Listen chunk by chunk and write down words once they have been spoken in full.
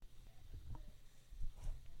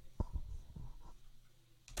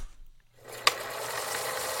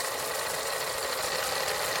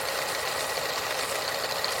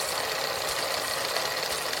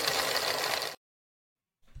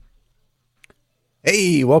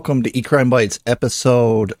Hey, welcome to eCrimeBytes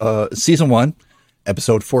season 1,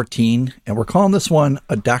 episode 14, and we're calling this one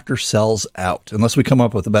A Doctor Sells Out, unless we come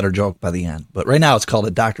up with a better joke by the end. But right now it's called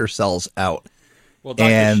A Doctor Sells Out. Well,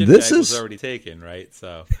 Dr. And Shitbag was already taken, right?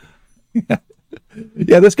 So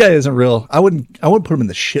yeah, this guy isn't real. I wouldn't put him in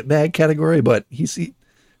the shitbag category, but he'll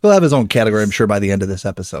have his own category, I'm sure, by the end of this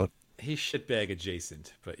episode. he's shitbag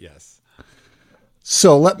adjacent, but yes.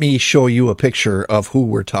 So let me show you a picture of who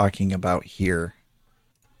we're talking about here.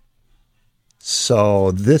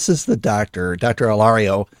 So this is the doctor, Dr.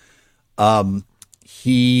 Alario.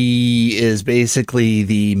 He is basically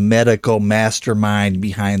the medical mastermind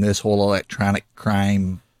behind this whole electronic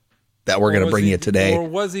crime that we're going to bring you today. Or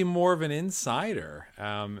was he more of an insider?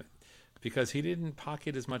 Because he didn't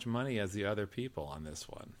pocket as much money as the other people on this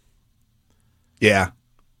one. Yeah.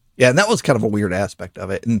 Yeah, and that was kind of a weird aspect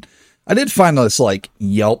of it. And I did find this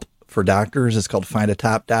Yelp for doctors. It's called Find a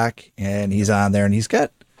Top Doc, and he's on there, and he's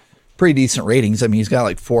got pretty decent ratings. I mean, he's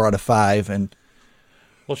got 4 out of 5, and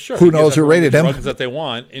well, sure. Who knows who rated him? Drugs that they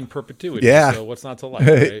want in perpetuity. Yeah. So what's not to like,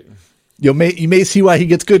 right? You may see why he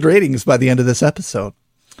gets good ratings by the end of this episode.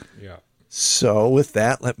 Yeah. So with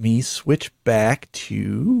that, let me switch back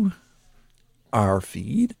to our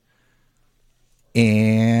feed.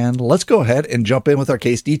 And let's go ahead and jump in with our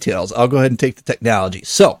case details. I'll go ahead and take the technology.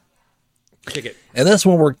 So, Kick it. and this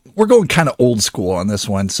one, we're going kind of old school on this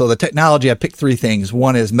one. So the technology, I picked 3 things.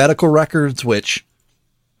 One is medical records, which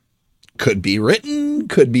could be written,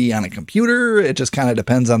 could be on a computer. It just kind of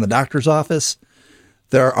depends on the doctor's office.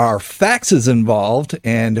 There are faxes involved.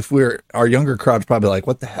 And if our younger crowd's probably like,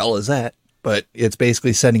 what the hell is that? But it's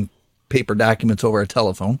basically sending paper documents over a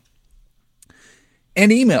telephone.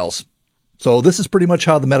 And emails. So this is pretty much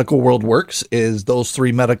how the medical world works, is those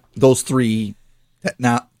three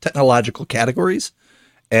technological categories.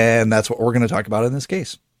 And that's what we're going to talk about in this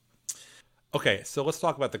case. Okay, so let's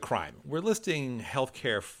talk about the crime. We're listing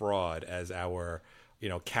healthcare fraud as our,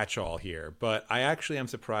 catch-all here, but I actually am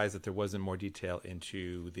surprised that there wasn't more detail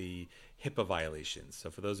into the HIPAA violations. So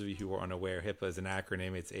for those of you who are unaware, HIPAA is an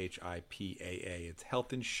acronym. It's HIPAA. It's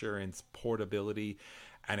Health Insurance Portability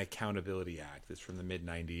and Accountability Act. It's from the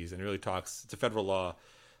mid-90s, and it really it's a federal law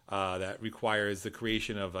that requires the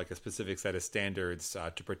creation of a specific set of standards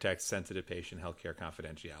to protect sensitive patient healthcare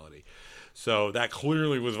confidentiality. So that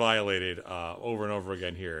clearly was violated over and over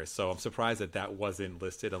again here. So I'm surprised that wasn't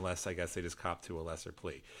listed, unless I guess they just copped to a lesser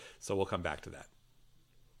plea. So we'll come back to that.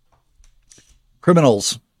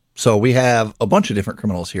 Criminals. So we have a bunch of different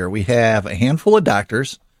criminals here. We have a handful of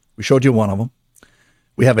doctors. We showed you one of them.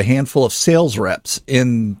 We have a handful of sales reps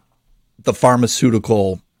in the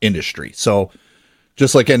pharmaceutical industry. So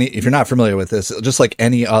just like if you're not familiar with this, just like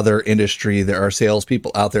any other industry, there are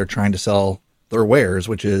salespeople out there trying to sell their wares,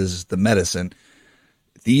 which is the medicine.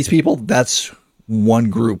 These people, that's one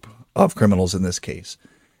group of criminals in this case.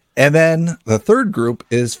 And then the third group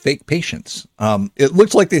is fake patients. It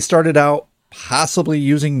looks like they started out possibly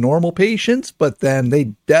using normal patients, but then they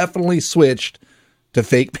definitely switched to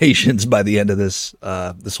fake patients by the end of this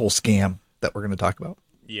whole scam that we're going to talk about.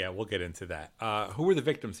 Yeah, we'll get into that. Who were the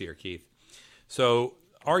victims here, Keith? So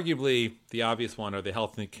arguably the obvious one are the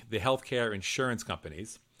healthcare insurance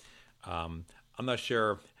companies. I'm not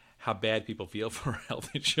sure how bad people feel for health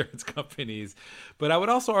insurance companies, but I would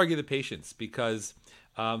also argue the patients, because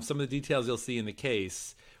some of the details you'll see in the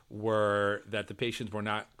case were that the patients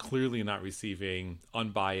were clearly not receiving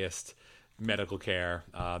unbiased medical care.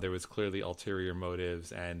 There was clearly ulterior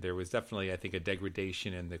motives, and there was definitely, I think, a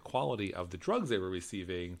degradation in the quality of the drugs they were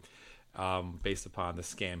receiving based upon the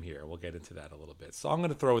scam here. We'll get into that a little bit. So I'm going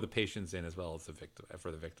to throw the patients in as well as the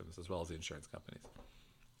victims, as well as the insurance companies.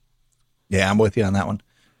 Yeah, I'm with you on that one.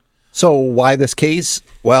 So why this case?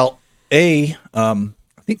 Well, I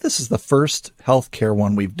think this is the first healthcare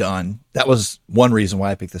one we've done. That was one reason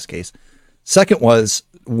why I picked this case. Second was,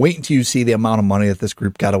 wait until you see the amount of money that this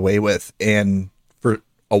group got away with, and for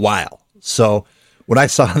a while. So when I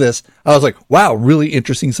saw this, I was like, wow, really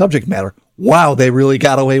interesting subject matter. Wow, they really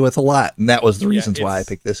got away with a lot. And that was the reasons why I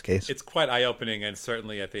picked this case. It's quite eye-opening, and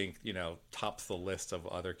certainly I think, tops the list of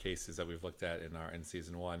other cases that we've looked at in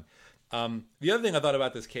season 1. The other thing I thought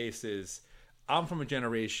about this case is, I'm from a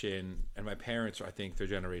generation, and my parents are, I think, their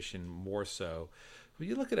generation more so. When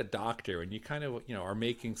you look at a doctor and you kind of, are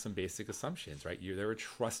making some basic assumptions, right? They're a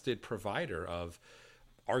trusted provider of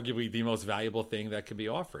arguably the most valuable thing that can be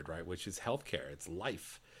offered, right? Which is healthcare. It's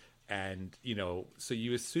life. And, so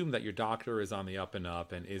you assume that your doctor is on the up and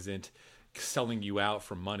up and isn't selling you out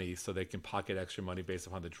for money so they can pocket extra money based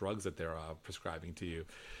upon the drugs that they're prescribing to you.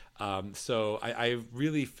 So I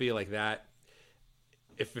really feel like that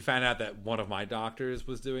if we found out that one of my doctors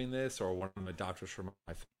was doing this, or one of the doctors from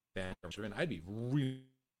my family, I'd be really,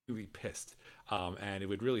 really pissed. And it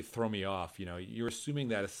would really throw me off. You know, you're assuming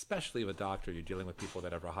that, especially with a doctor, you're dealing with people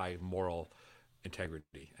that have a high moral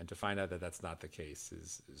integrity. And to find out that that's not the case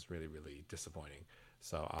is really, really disappointing.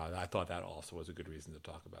 So I thought that also was a good reason to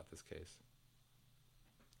talk about this case.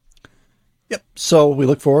 Yep. So we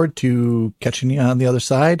look forward to catching you on the other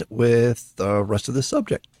side with the rest of this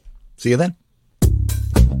subject. See you then.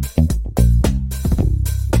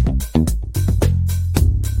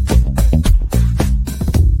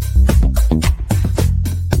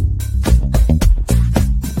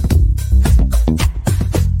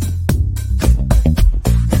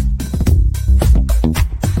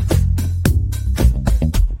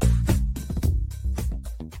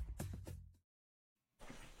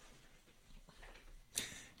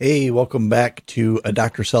 Hey, welcome back to A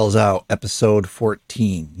Doctor Sells Out, episode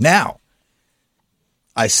 14. Now,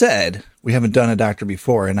 I said we haven't done a doctor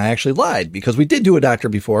before, and I actually lied because we did do a doctor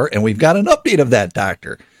before, and we've got an update of that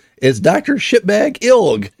doctor. It's Dr. Shitbag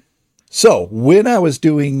Ilg. So, when I was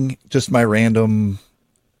doing just my random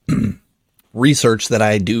research that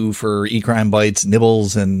I do for eCrimeBytes,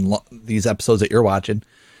 Nibbles, and these episodes that you're watching,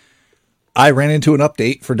 I ran into an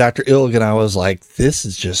update for Dr. Ilg, and I was like, this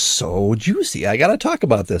is just so juicy. I got to talk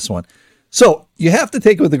about this one. So you have to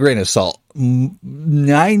take it with a grain of salt.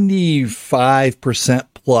 95%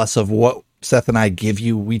 plus of what Seth and I give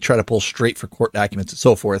you, we try to pull straight for court documents and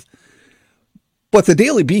so forth. But the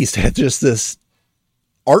Daily Beast had just this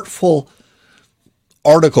artful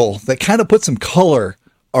article that kind of put some color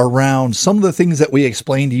around some of the things that we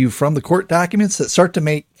explained to you from the court documents that start to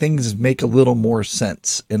make things make a little more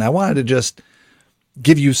sense. And I wanted to just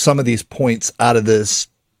give you some of these points out of this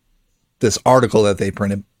article that they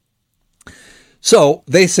printed. So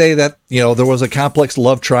they say that, you know, there was a complex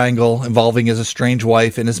love triangle involving his estranged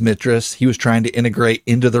wife and his mistress. He was trying to integrate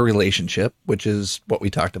into the relationship, which is what we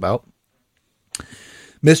talked about.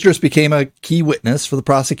 Mistress became a key witness for the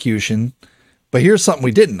prosecution. But here's something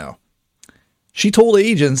we didn't know. She told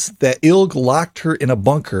agents that Ilg locked her in a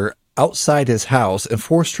bunker outside his house and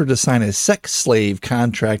forced her to sign a sex slave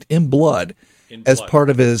contract in blood as part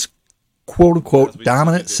of his quote-unquote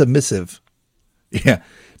dominant submissive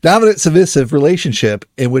relationship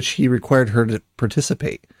in which he required her to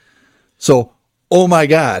participate. So, oh my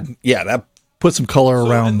God. Yeah, that put some color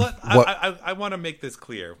around what... I want to make this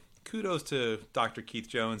clear. Kudos to Dr. Keith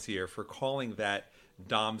Jones here for calling that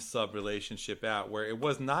Dom-sub relationship out, where it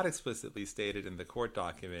was not explicitly stated in the court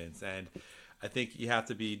documents. And I think you have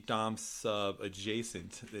to be Dom-sub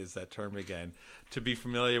adjacent, is that term again, to be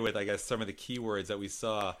familiar with, I guess, some of the keywords that we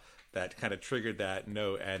saw that kind of triggered that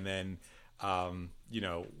note. And then, you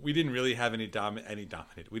know, we didn't really have we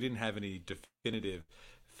didn't have any definitive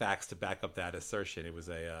facts to back up that assertion. It was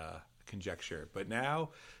a conjecture. But now,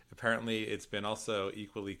 apparently, it's been also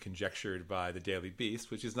equally conjectured by the Daily Beast,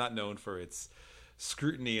 which is not known for its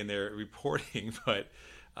scrutiny in their reporting, but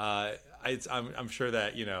I'm sure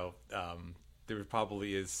that, you know, there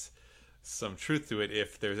probably is some truth to it,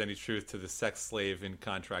 if there's any truth to the sex slave in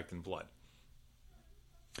contract in blood.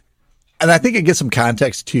 And I think it gives some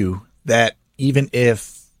context too, that even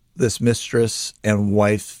if this mistress and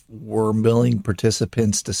wife were willing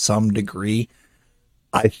participants to some degree,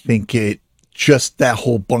 I think it just that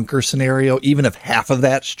whole bunker scenario, even if half of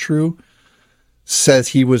that's true, says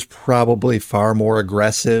he was probably far more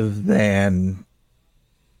aggressive than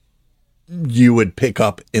you would pick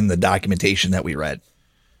up in the documentation that we read.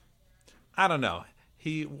 I don't know.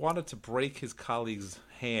 He wanted to break his colleague's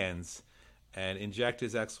hands and inject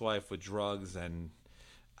his ex-wife with drugs, and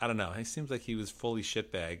I don't know. He seems like he was fully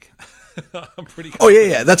shitbag. I'm pretty. Oh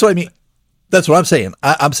yeah. That's what I mean. That's what I'm saying.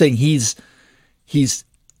 I'm saying he's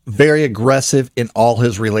very aggressive in all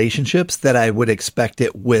his relationships, that I would expect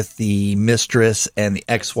it with the mistress and the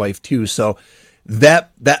ex-wife too. So that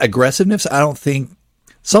aggressiveness, I don't think,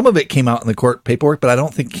 some of it came out in the court paperwork, but I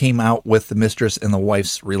don't think came out with the mistress and the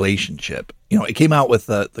wife's relationship. You know, it came out with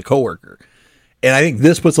the coworker. And I think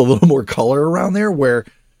this puts a little more color around there where,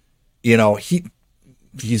 you know, he's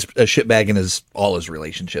a shitbag in all his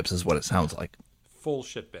relationships is what it sounds like. Full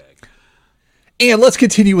shitbag. And let's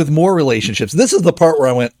continue with more relationships. This is the part where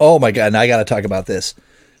I went, oh my God, now I got to talk about this.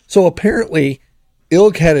 So apparently,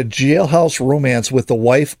 Ilg had a jailhouse romance with the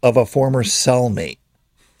wife of a former cellmate.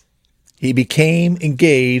 He became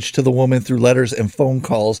engaged to the woman through letters and phone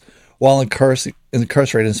calls while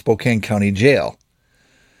incarcerated in Spokane County Jail.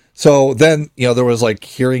 So then, you know, there was like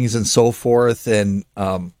hearings and so forth, and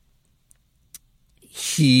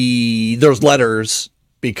there's letters,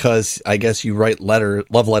 because I guess you write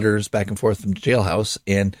love letters back and forth from the jailhouse,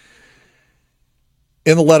 and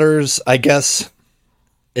In the letters, I guess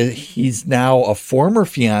he's now a former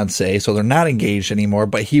fiance, so they're not engaged anymore,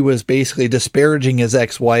 but he was basically disparaging his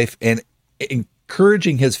ex-wife and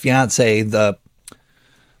encouraging his fiance, the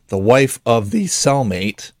wife of the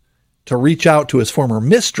cellmate, to reach out to his former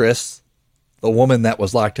mistress, the woman that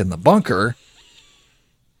was locked in the bunker,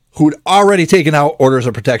 who'd already taken out orders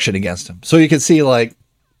of protection against him. So you can see, like,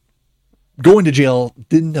 going to jail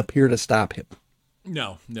didn't appear to stop him.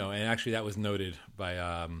 No. And actually that was noted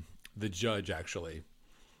by the judge, actually.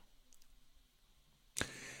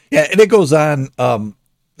 Yeah, and it goes on.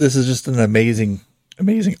 This is just an amazing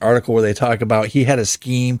article where they talk about he had a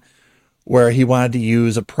scheme where he wanted to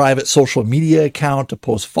use a private social media account to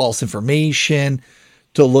post false information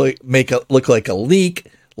to look like a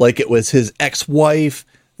leak, like it was his ex-wife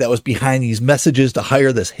that was behind these messages to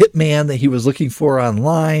hire this hitman that he was looking for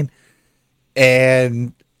online.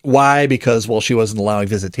 And why? Because, well, she wasn't allowing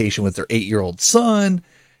visitation with their 8-year-old son.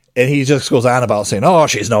 And he just goes on about saying, oh,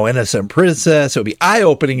 she's no innocent princess. It would be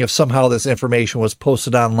eye-opening if somehow this information was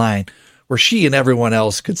posted online where she and everyone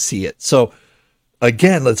else could see it. So,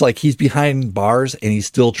 again, it's like he's behind bars and he's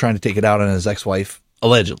still trying to take it out on his ex-wife,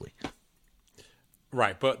 allegedly.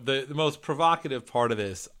 Right, but the most provocative part of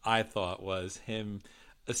this, I thought, was him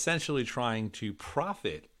essentially trying to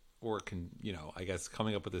profit, or I guess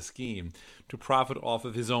coming up with a scheme to profit off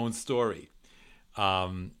of his own story.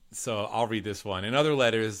 So I'll read this one. In other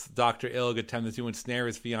letters, Dr. Ilg attempted to ensnare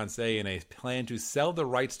his fiancée in a plan to sell the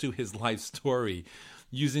rights to his life story,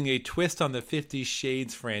 using a twist on the 50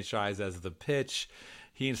 Shades franchise as the pitch.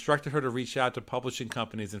 He instructed her to reach out to publishing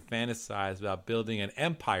companies and fantasize about building an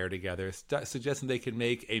empire together, suggesting they could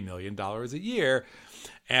make $1 million a year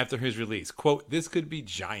after his release. Quote, this could be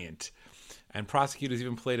giant. And prosecutors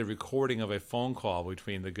even played a recording of a phone call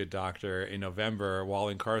between the good doctor in November while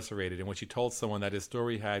incarcerated, in which he told someone that his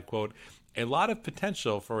story had, quote, a lot of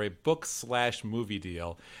potential for a book/movie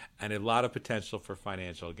deal and a lot of potential for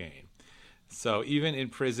financial gain. So even in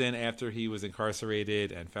prison, after he was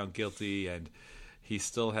incarcerated and found guilty, and he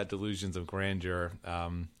still had delusions of grandeur,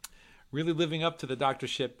 really living up to the Dr.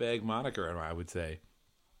 Shitbag moniker, I would say.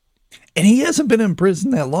 And he hasn't been in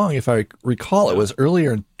prison that long, if I recall. It was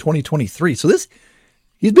earlier in 2023. So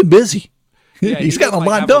he's been busy. Yeah, he's gotten a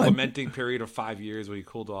lot done. A lamenting period of 5 years where he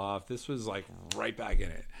cooled off. This was like right back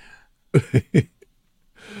in it.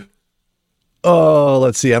 Oh,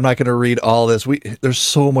 let's see. I'm not going to read all this. There's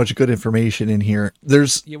so much good information in here.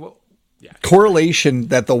 There's correlation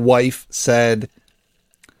that the wife said.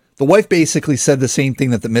 The wife basically said the same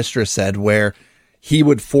thing that the mistress said, where he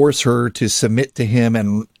would force her to submit to him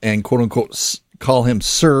and quote unquote call him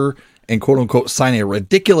sir and quote unquote sign a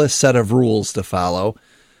ridiculous set of rules to follow.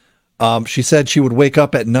 She said she would wake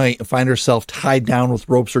up at night and find herself tied down with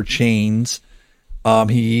ropes or chains.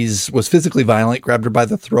 He was physically violent, grabbed her by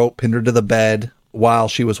the throat, pinned her to the bed while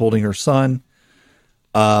she was holding her son.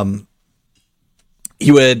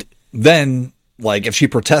 He would then, like, if she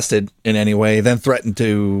protested in any way, then threaten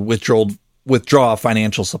to withdraw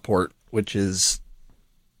financial support, which is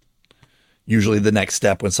usually the next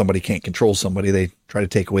step when somebody can't control somebody. They try to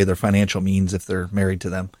take away their financial means if they're married to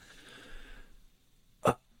them.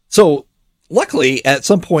 So luckily, at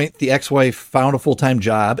some point, the ex-wife found a full-time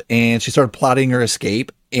job and she started plotting her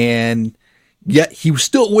escape. And yet he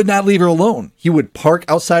still would not leave her alone. He would park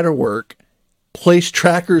outside her work, place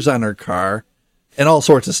trackers on her car, and all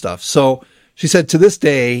sorts of stuff. So she said to this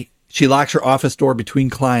day, she locks her office door between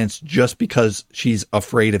clients just because she's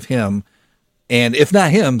afraid of him. And if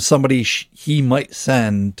not him, somebody he might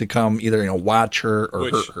send to come either watch her or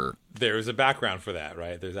hurt her. There is a background for that,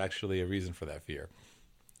 right? There's actually a reason for that fear.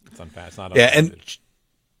 It's not yeah, and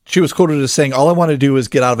she was quoted as saying, all I want to do is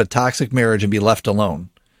get out of a toxic marriage and be left alone.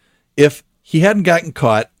 If he hadn't gotten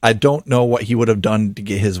caught, I don't know what he would have done to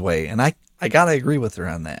get his way. And I got to agree with her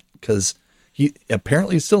on that, because he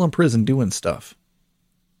apparently is still in prison doing stuff.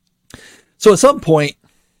 So at some point,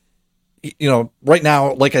 right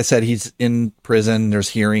now, like I said, he's in prison. There's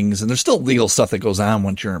hearings and there's still legal stuff that goes on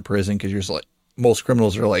once you're in prison, because you're just like, most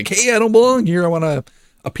criminals are like, hey, I don't belong here. I want to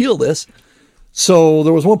appeal this. So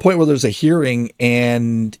there was one point where there's a hearing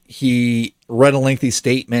and he read a lengthy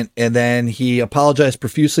statement and then he apologized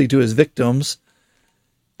profusely to his victims.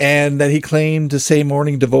 And then he claimed to say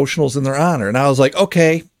morning devotionals in their honor. And I was like,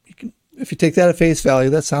 okay, if you take that at face value,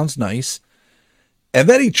 that sounds nice. And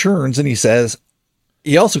then he turns and he says,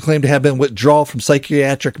 he also claimed to have been withdrawal from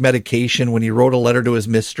psychiatric medication when he wrote a letter to his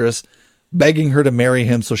mistress, begging her to marry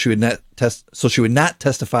him so she would not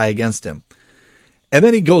testify against him. And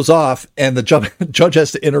then he goes off, and the judge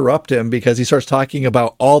has to interrupt him because he starts talking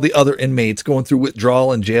about all the other inmates going through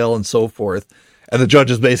withdrawal in jail and so forth. And the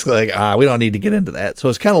judge is basically like, we don't need to get into that. So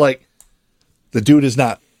it's kind of like the dude is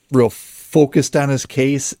not real focused on his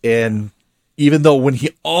case. And even though when he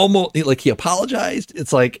apologized,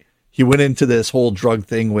 it's like he went into this whole drug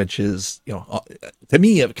thing, which is, to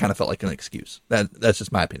me, it kind of felt like an excuse. That's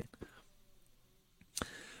just my opinion.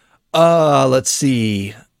 Let's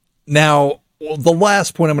see. Now, the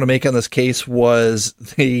last point I'm going to make on this case was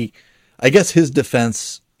I guess his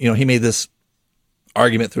defense, he made this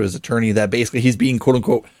argument through his attorney that basically he's being quote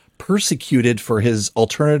unquote persecuted for his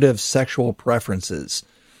alternative sexual preferences.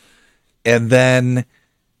 And then,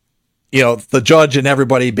 the judge and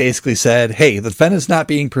everybody basically said, hey, the defendant's not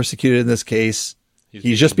being persecuted in this case.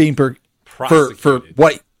 He's just being for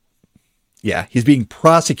what? Yeah, he's being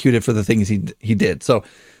prosecuted for the things he did. So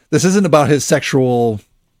this isn't about his sexual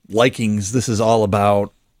likings. This is all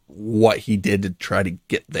about what he did to try to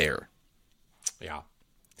get there. Yeah.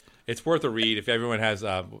 It's worth a read. If everyone has,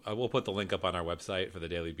 we'll put the link up on our website for the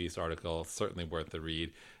Daily Beast article. It's certainly worth the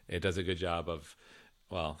read. It does a good job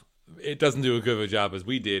it doesn't do as good of a job as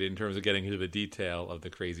we did in terms of getting into the detail of the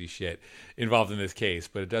crazy shit involved in this case,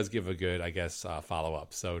 but it does give a good,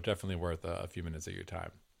 follow-up. So definitely worth a few minutes of your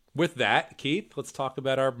time. With that, Keith, let's talk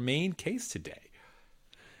about our main case today.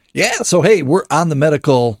 Yeah, so hey, we're on the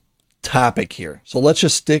medical topic here. So let's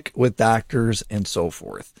just stick with doctors and so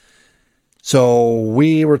forth. So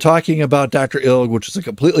we were talking about Dr. Ilg, which is a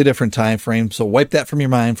completely different time frame. So wipe that from your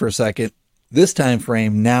mind for a second. This time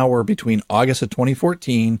frame, now we're between August of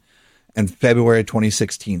 2014 and February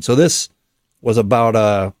 2016. So this was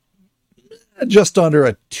about just under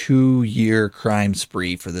a 2-year crime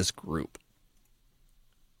spree for this group.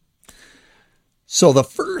 So the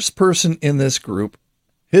first person in this group,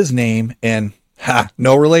 his name, and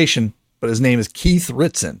no relation, but his name is Keith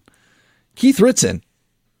Ritson. Keith Ritson.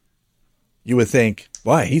 You would think,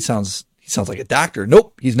 why? He sounds like a doctor.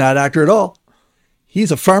 Nope, he's not a doctor at all.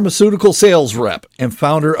 He's a pharmaceutical sales rep and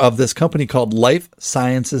founder of this company called Life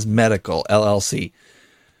Sciences Medical, LLC.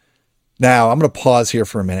 Now, I'm going to pause here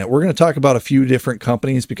for a minute. We're going to talk about a few different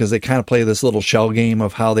companies because they kind of play this little shell game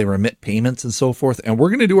of how they remit payments and so forth. And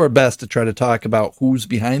we're going to do our best to try to talk about who's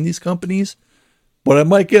behind these companies. But it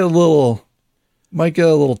might get a little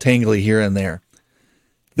tangly here and there.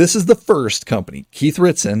 This is the first company, Keith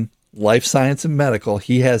Ritson, Life Science and Medical.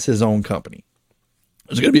 He has his own company.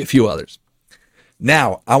 There's going to be a few others.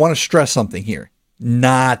 Now, I want to stress something here.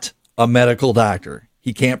 Not a medical doctor.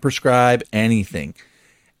 He can't prescribe anything.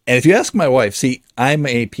 And if you ask my wife, see, I'm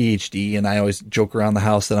a PhD and I always joke around the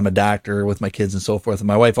house that I'm a doctor with my kids and so forth. And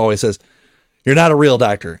my wife always says, you're not a real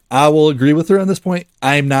doctor. I will agree with her on this point.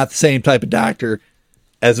 I'm not the same type of doctor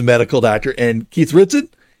as a medical doctor. And Keith Ritson,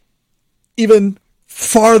 even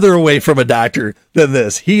farther away from a doctor than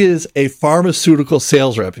this. He is a pharmaceutical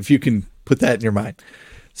sales rep, if you can put that in your mind.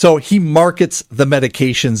 So he markets the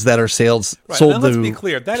medications that are sold now, to let's be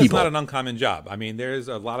clear, that people. is not an uncommon job. I mean, there's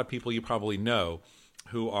a lot of people you probably know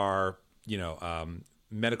who are,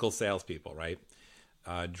 medical salespeople, right?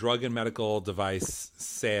 Drug and medical device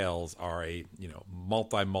sales are a,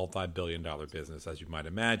 multi-billion-dollar business, as you might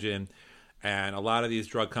imagine. And a lot of these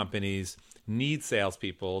drug companies need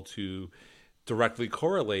salespeople to directly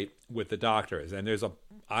correlate with the doctors. And there's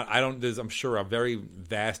I'm sure a very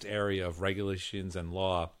vast area of regulations and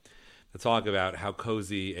law that talk about how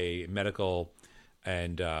cozy a medical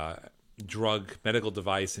and medical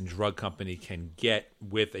device and drug company can get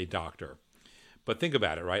with a doctor. But think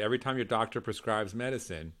about it, right? Every time your doctor prescribes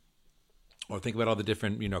medicine, or think about all the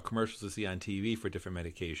different, commercials you see on TV for different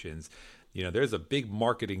medications, there's a big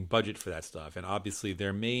marketing budget for that stuff. And obviously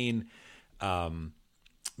their main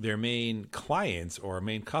clients or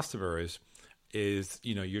main customers is,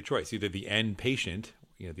 your choice, either the end patient,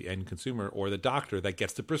 the end consumer, or the doctor that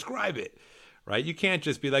gets to prescribe it, right? You can't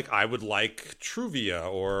just be like, I would like Truvia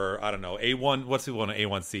or, I don't know, A1, what's the one,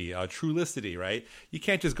 A1C, Trulicity, right? You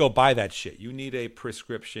can't just go buy that shit. You need a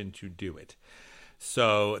prescription to do it.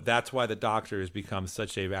 So that's why the doctor has become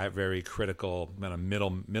such a very critical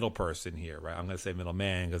middle person here, right? I'm going to say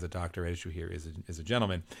middleman because the doctor issue here is a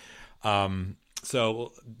gentleman.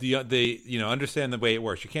 So the understand the way it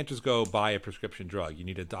works. You can't just go buy a prescription drug. You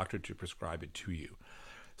need a doctor to prescribe it to you.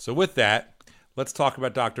 So with that, let's talk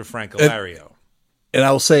about Dr. Frank Ilario. And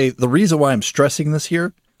I will say the reason why I'm stressing this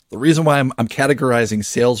here, the reason why I'm categorizing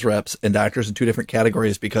sales reps and doctors in two different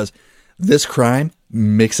categories, because this crime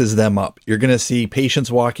mixes them up. You're going to see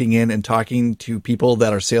patients walking in and talking to people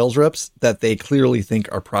that are sales reps that they clearly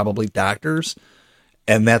think are probably doctors.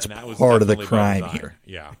 And that's part of the crime here.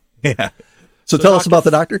 Yeah. Yeah. So tell us about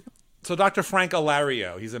the doctor. So Dr. Frank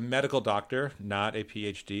Alario, he's a medical doctor, not a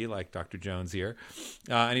PhD like Dr. Jones here.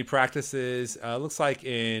 And he practices, looks like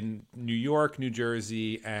in New York, New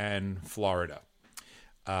Jersey, and Florida.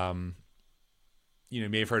 You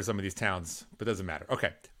may have heard of some of these towns, but it doesn't matter.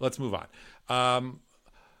 Okay, let's move on.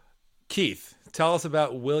 Keith, tell us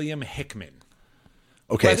about William Hickman.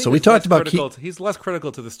 Okay, so we talked about Keith. He's less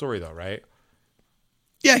critical to the story, though, right?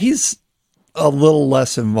 Yeah, he's a little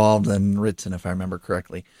less involved than Ritson, if I remember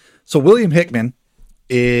correctly. So William Hickman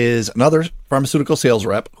is another pharmaceutical sales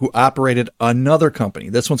rep who operated another company.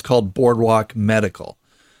 This one's called Boardwalk Medical.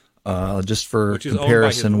 Just for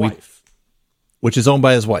comparison, which is owned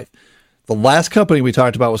by his wife. The last company we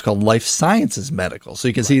talked about was called Life Sciences Medical. So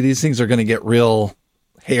you can see these things are going to get real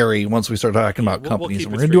hairy once we start talking about companies.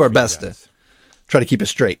 And we're going to do our best to try to keep it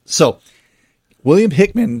straight. So William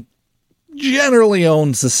Hickman generally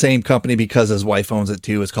owns the same company because his wife owns it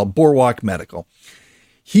too. It's called Boardwalk Medical.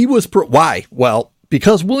 He was why? Well,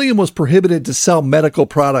 because William was prohibited to sell medical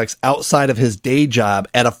products outside of his day job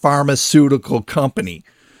at a pharmaceutical company.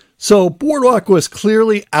 So Boardwalk was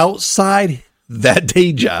clearly outside that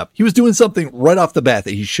day job. He was doing something right off the bat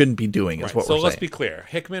that he shouldn't be doing, is what we're saying. So let's be clear.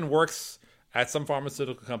 Hickman works at some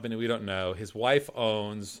pharmaceutical company we don't know. His wife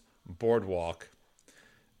owns Boardwalk,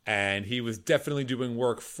 and he was definitely doing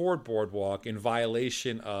work for Boardwalk in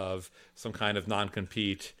violation of some kind of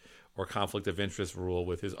non-compete or conflict of interest rule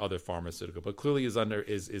with his other pharmaceutical. But clearly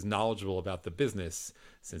is knowledgeable about the business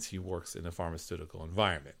since he works in a pharmaceutical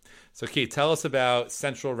environment. So Keith, tell us about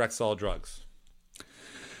Central Rexall Drugs.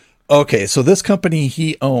 Okay, so this company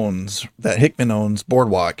he owns, that Hickman owns,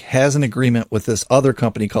 Boardwalk, has an agreement with this other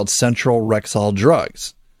company called Central Rexall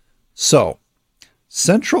Drugs. So,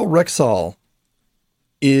 Central Rexall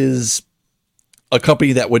is a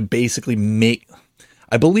company that would basically make,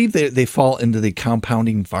 I believe they fall into the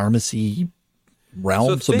compounding pharmacy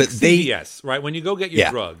realm. So think CVS, right? When you go get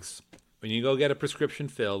your drugs, when you go get a prescription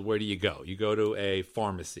filled, where do you go? You go to a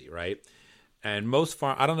pharmacy, right? And most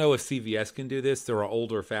I don't know if CVS can do this. There are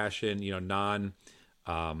older fashioned, non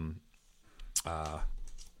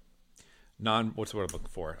what's the word I'm looking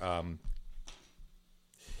for?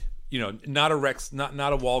 Not a Rex, not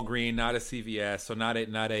a Walgreens, not a CVS, so not a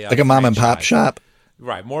like a mom and pop shop,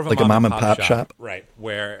 right? More of a mom and pop shop, right?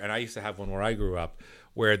 And I used to have one where I grew up,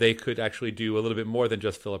 where they could actually do a little bit more than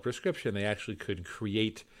just fill a prescription. They actually could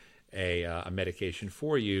create a medication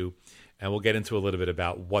for you. And we'll get into a little bit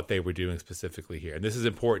about what they were doing specifically here. And this is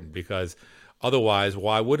important because otherwise,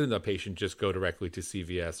 why wouldn't a patient just go directly to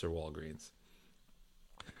CVS or Walgreens?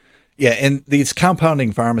 Yeah, and these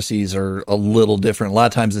compounding pharmacies are a little different. A lot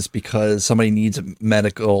of times it's because somebody needs a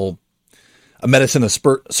medicine a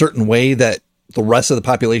certain way that the rest of the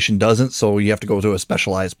population doesn't, so you have to go to a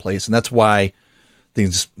specialized place. And that's why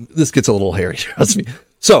this gets a little hairy, trust me.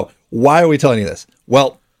 So why are we telling you this?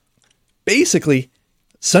 Well, basically,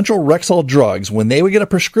 Central Rexall Drugs, when they would get a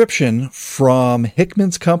prescription from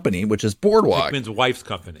Hickman's company, which is Boardwalk. Hickman's wife's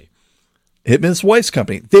company,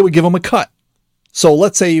 they would give them a cut. So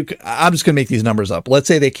let's say I'm just going to make these numbers up. Let's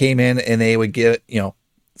say they came in and they would get,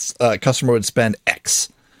 a customer would spend X.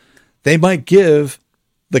 They might give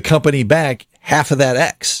the company back half of that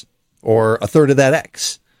X or a third of that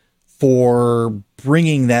X for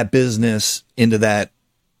bringing that business into that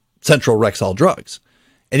Central Rexall Drugs.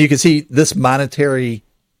 And you can see this monetary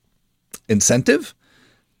incentive.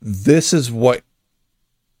 This is what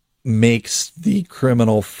makes the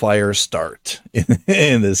criminal fire start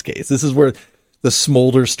in this case. This is where the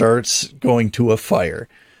smolder starts going to a fire.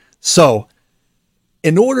 So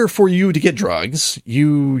in order for you to get drugs,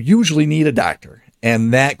 you usually need a doctor.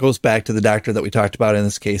 And that goes back to the doctor that we talked about in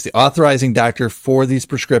this case. The authorizing doctor for these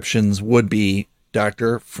prescriptions would be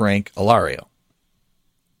Dr. Frank Alario.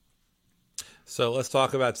 So let's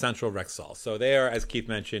talk about Central Rexall. So they are, as Keith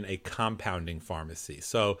mentioned, a compounding pharmacy.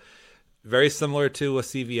 So very similar to a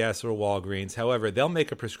CVS or a Walgreens. However, they'll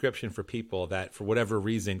make a prescription for people that, for whatever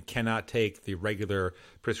reason, cannot take the regular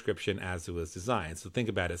prescription as it was designed. So think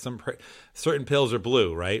about it. Certain pills are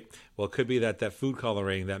blue, right? Well, it could be that food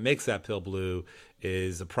coloring that makes that pill blue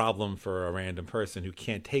is a problem for a random person who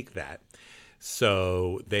can't take that.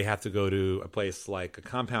 So they have to go to a place like a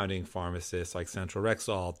compounding pharmacist like Central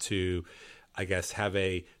Rexall to, I guess, have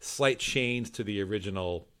a slight change to the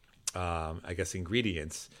original,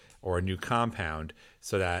 ingredients or a new compound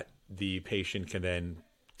so that the patient can then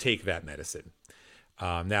take that medicine.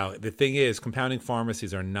 Now, the thing is, compounding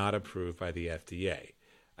pharmacies are not approved by the FDA.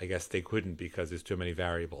 I guess they couldn't because there's too many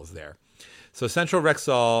variables there. So Central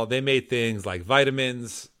Rexall, they made things like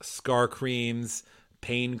vitamins, scar creams,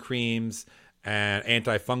 pain creams, and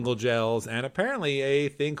antifungal gels, and apparently a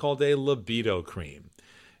thing called a libido cream.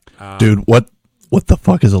 Dude, what the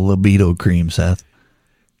fuck is a libido cream, Seth?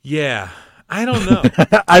 Yeah, I don't know.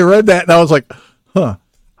 I read that and I was like, huh.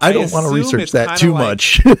 I don't want to research that too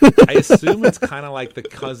much. I assume it's kind of like the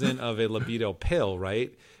cousin of a libido pill,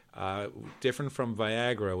 right? Different from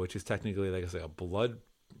Viagra, which is technically, like I say, a blood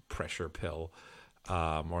pressure pill,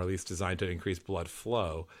 or at least designed to increase blood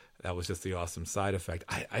flow. That was just the awesome side effect.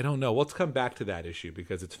 I don't know. Let's come back to that issue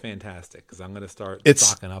because it's fantastic, because I'm going to start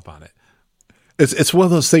stocking up on it. It's one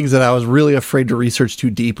of those things that I was really afraid to research too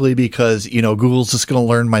deeply because, Google's just going to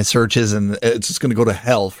learn my searches and it's just going to go to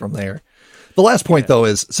hell from there. The last point, though,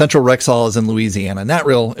 is Central Rexall is in Louisiana. Not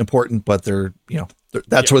real important, but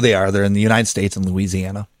that's where they are. They're in the United States and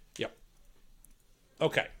Louisiana. Yep.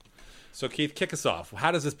 Okay. So, Keith, kick us off.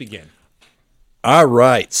 How does this begin? All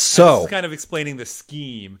right. So, this is kind of explaining the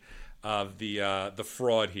scheme of the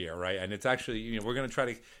fraud here, right? And it's actually, we're going to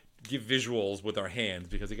try to give visuals with our hands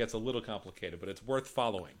because it gets a little complicated, but it's worth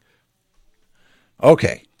following.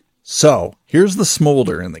 Okay. So here's the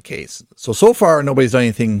smolder in the case. So far, nobody's done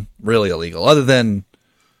anything really illegal other than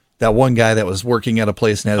that one guy that was working at a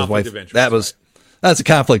place and had his wife. That's a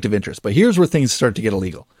conflict of interest. But here's where things start to get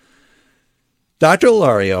illegal. Dr.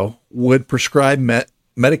 Ilario would prescribe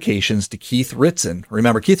medications to Keith Ritson.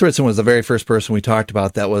 Remember, Keith Ritson was the very first person we talked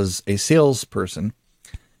about that was a salesperson.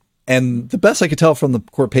 And the best I could tell from the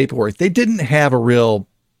court paperwork, they didn't have a real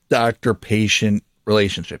doctor-patient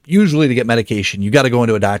relationship. Usually to get medication, you got to go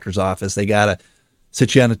into a doctor's office. They got to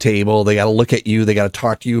sit you on a table. They got to look at you. They got to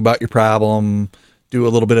talk to you about your problem, do a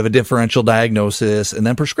little bit of a differential diagnosis, and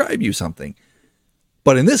then prescribe you something.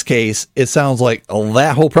 But in this case, it sounds like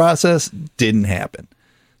that whole process didn't happen.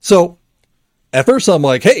 So at first I'm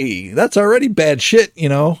like, hey, that's already bad shit.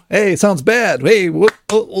 Hey, it sounds bad. Hey, we'll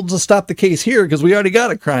just stop the case here because we already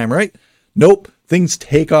got a crime, right? Nope. Things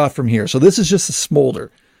take off from here. So this is just a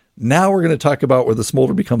smolder. Now we're going to talk about where the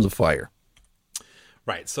smolder becomes a fire.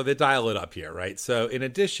 Right. So they dial it up here, right? So in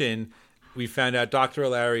addition, we found out Dr.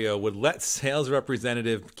 Ilario would let sales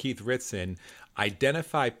representative Keith Ritson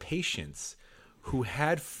identify patients who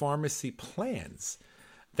had pharmacy plans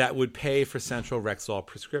that would pay for Central Rexall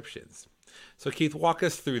prescriptions. So Keith, walk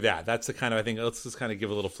us through that. That's the kind of, I think, let's just kind of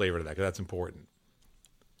give a little flavor to that because that's important.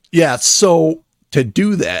 Yeah. So to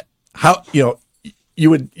do that, how, you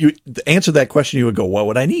answer that question, you would go, what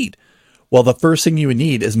would I need? Well, the first thing you would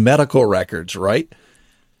need is medical records, right?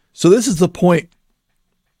 So this is the point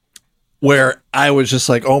where I was just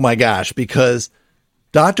like, oh my gosh, because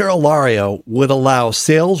Dr. Ilario would allow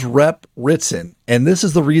sales rep Ritson, and this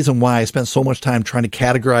is the reason why I spent so much time trying to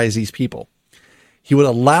categorize these people. He would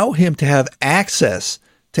allow him to have access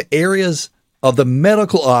to areas of the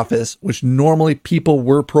medical office, which normally people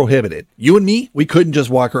were prohibited. You and me, we couldn't just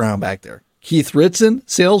walk around back there. Keith Ritson,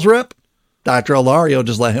 sales rep, Dr. Ilario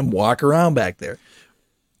just let him walk around back there.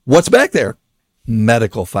 What's back there?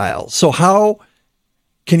 Medical files. So how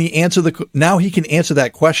can he answer now he can answer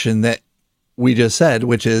that question that we just said,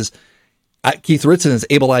 which is Keith Ritson is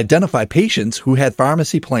able to identify patients who had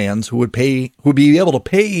pharmacy plans who would be able to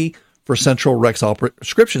pay for Central Rexall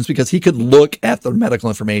prescriptions because he could look at the medical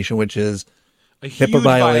information, which is a huge HIPAA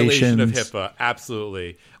violation of violations. HIPAA.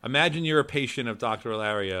 Absolutely. Imagine you're a patient of Dr.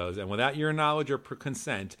 Ilario's, and without your knowledge or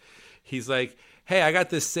consent, he's like, hey, I got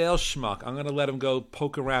this sales schmuck. I'm going to let him go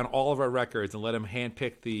poke around all of our records and let him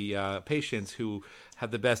handpick the patients who have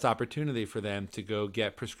the best opportunity for them to go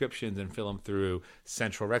get prescriptions and fill them through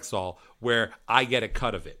Central Rexall, where I get a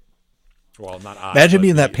cut of it. Well, not I. Imagine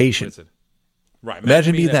being that patient. Right.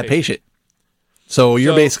 Imagine being that patient. So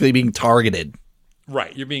you're basically being targeted.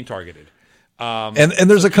 Right. You're being targeted. And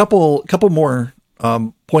there's a couple more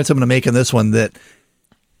points I'm going to make in this one that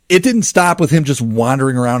it didn't stop with him just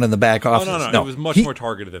wandering around in the back office. No. It was much more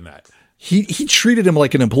targeted than that. He treated him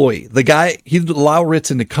like an employee. The guy, he'd allow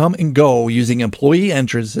Ritson to come and go using employee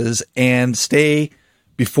entrances and stay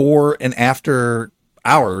before and after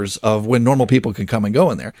hours of when normal people can come and go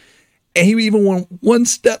in there. And he even went one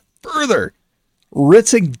step further.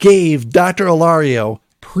 Ritson gave Dr. Ilario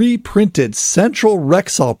pre-printed Central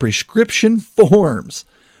Rexall prescription forms,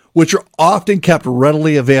 which are often kept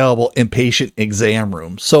readily available in patient exam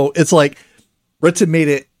rooms. So it's like Ritson made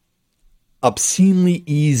it obscenely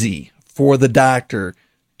easy for the doctor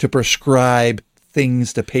to prescribe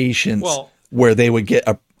things to patients where they would get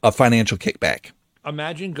a financial kickback.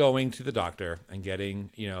 Imagine going to the doctor and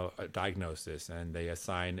getting, a diagnosis, and they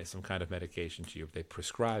assign some kind of medication to you. They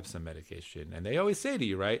prescribe some medication, and they always say to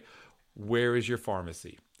you, right, where is your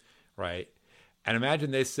pharmacy, right? And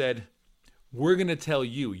imagine they said, we're going to tell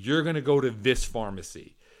you, you're going to go to this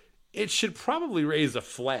pharmacy. It should probably raise a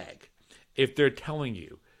flag if they're telling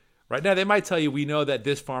you, Right now, they might tell you, we know that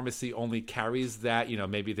this pharmacy only carries that.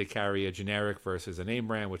 Maybe they carry a generic versus a name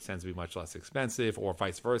brand, which tends to be much less expensive, or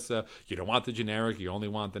vice versa. You don't want the generic, you only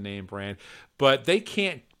want the name brand. But they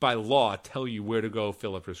can't, by law, tell you where to go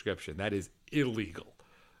fill a prescription. That is illegal.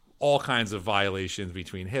 All kinds of violations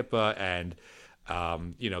between HIPAA and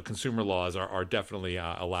consumer laws are definitely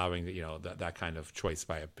allowing that kind of choice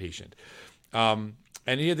by a patient. And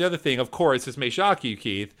the other thing, of course, this may shock you,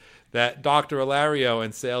 Keith, that Dr. Ilario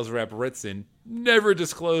and sales rep Ritson never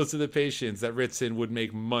disclosed to the patients that Ritson would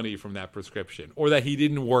make money from that prescription, or that he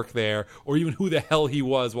didn't work there, or even who the hell he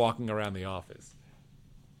was walking around the office.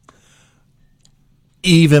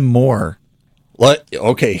 Even more.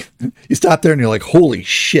 Okay, you stop there and you're like, holy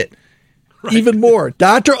shit. Right. Even more.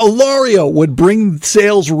 Dr. Ilario would bring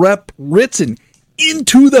sales rep Ritson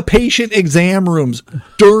into the patient exam rooms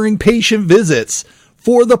during patient visits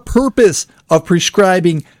for the purpose of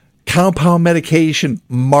prescribing compound medication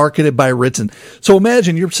marketed by Ritson. So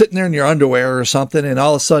imagine you're sitting there in your underwear or something, and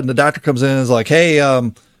all of a sudden the doctor comes in and is like, hey,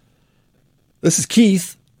 this is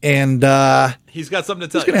Keith, and he's got something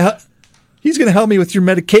to tell you. He's going to help me with your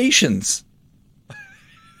medications.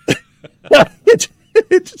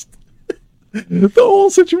 The whole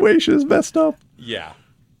situation is messed up. Yeah.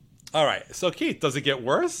 All right. So, Keith, does it get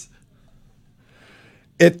worse?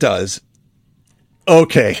 It does.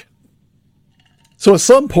 Okay. So at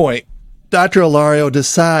some point, Dr. Ilario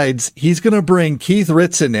decides he's going to bring Keith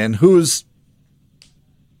Ritson in, who's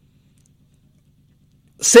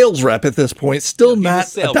sales rep at this point, still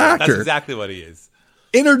not a doctor. That's exactly what he is.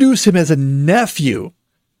 Introduce him as a nephew,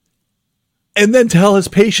 and then tell his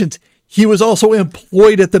patients he was also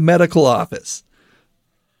employed at the medical office.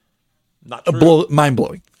 Not true.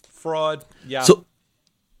 Mind-blowing. Fraud. Yeah.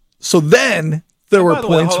 So then there were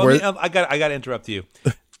points where I got to interrupt you.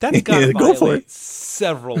 That's got to violate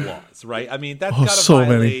several laws, right? I mean, that's got to violate.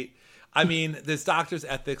 Many. I mean, there's doctors'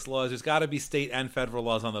 ethics laws. There's got to be state and federal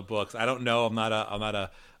laws on the books. I don't know. I'm not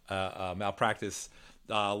a malpractice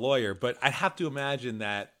lawyer, but I have to imagine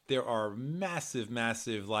that there are massive,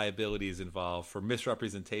 massive liabilities involved for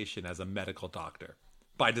misrepresentation as a medical doctor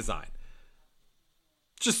by design.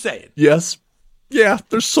 Just saying. Yes. Yeah,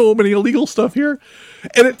 there's so many illegal stuff here.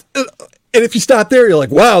 And if you stop there, you're like,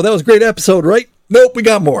 wow, that was a great episode, right? Nope, we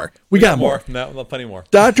got more. We got more. No, plenty more.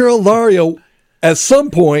 Dr. Ilario, at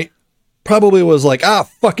some point, probably was like,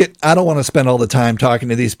 fuck it. I don't want to spend all the time talking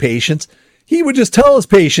to these patients. He would just tell his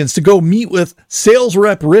patients to go meet with sales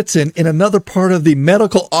rep Ritson in another part of the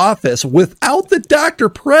medical office without the doctor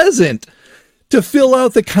present to fill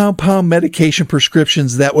out the compound medication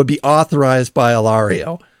prescriptions that would be authorized by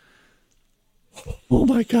Ilario. Oh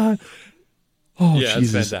my God. Oh, yeah,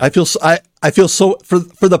 Jesus. I feel so for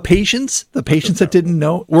the patients that didn't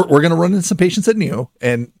know. We're going to run into some patients that knew,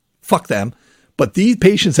 and fuck them. But these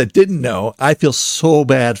patients that didn't know, I feel so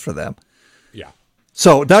bad for them. Yeah.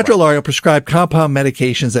 So Dr. Ilario prescribed compound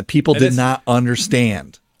medications that people did not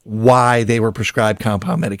understand why they were prescribed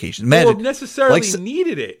compound medications. Imagine, or necessarily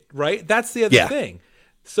needed it, right? That's the other thing.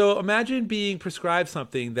 So imagine being prescribed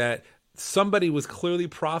something that somebody was clearly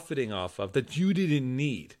profiting off of that you didn't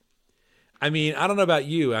need. I mean, I don't know about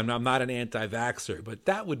you. I'm not an anti-vaxxer, but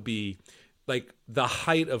that would be like the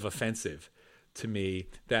height of offensive to me,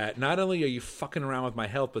 that not only are you fucking around with my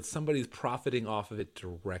health, but somebody's profiting off of it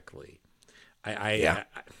directly.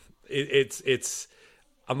 It's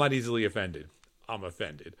I'm not easily offended. I'm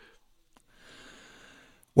offended.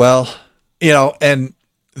 Well, and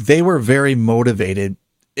they were very motivated,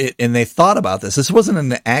 and they thought about this. This wasn't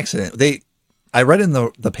an accident. I read in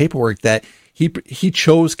the paperwork that he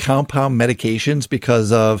chose compound medications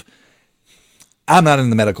because of, I'm not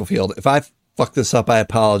in the medical field. If I fuck this up, I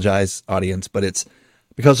apologize, audience, but it's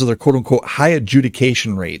because of their quote unquote high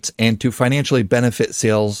adjudication rates and to financially benefit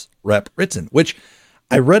sales rep Ritson, which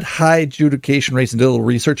I read high adjudication rates and did a little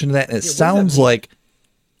research into that. And it sounds like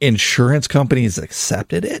insurance companies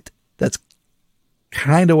accepted it. That's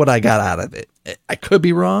kind of what I got out of it. I could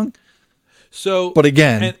be wrong. So, but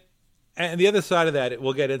again, and the other side of that,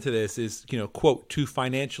 we'll get into this, is, quote, to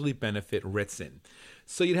financially benefit Ritson.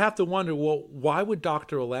 So you'd have to wonder, well, why would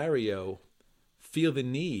Dr. Ilario feel the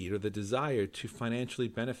need or the desire to financially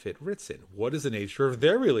benefit Ritson? What is the nature of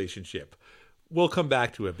their relationship? We'll come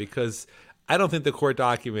back to it, because I don't think the court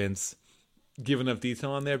documents give enough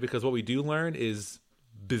detail on there, because what we do learn is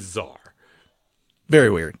bizarre.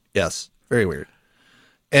 Very weird. Yes, very weird.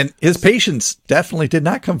 And his patients definitely did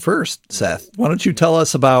not come first, Seth. Why don't you tell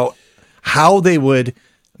us about how they would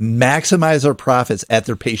maximize their profits at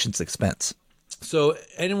their patient's expense? So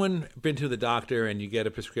anyone been to the doctor and you get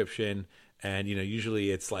a prescription And, usually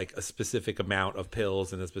it's like a specific amount of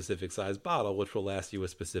pills in a specific size bottle, which will last you a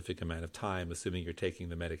specific amount of time, assuming you're taking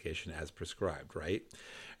the medication as prescribed, right?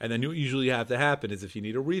 And then what usually have to happen is if you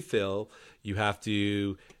need a refill, you have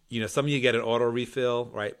to, some of you get an auto refill,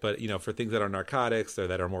 right? But, for things that are narcotics or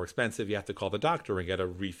that are more expensive, you have to call the doctor and get a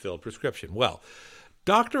refilled prescription. Well,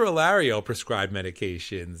 Dr. Ilario prescribed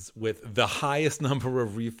medications with the highest number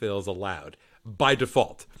of refills allowed by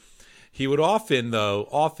default. He would also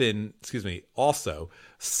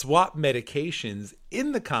swap medications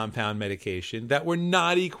in the compound medication that were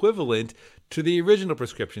not equivalent to the original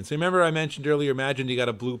prescription. So remember I mentioned earlier, imagine you got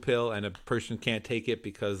a blue pill and a person can't take it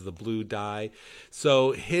because the blue dye.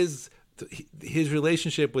 So his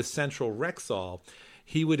relationship with Central Rexall,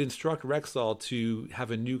 he would instruct Rexall to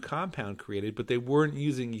have a new compound created, but they weren't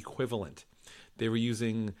using equivalent. They were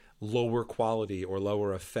using lower quality or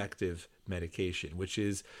lower effective medication, which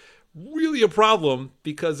is really a problem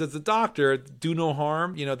because as a doctor, do no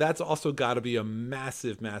harm, that's also got to be a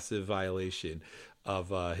massive, massive violation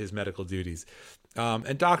of his medical duties.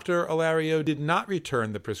 And Dr. Ilario did not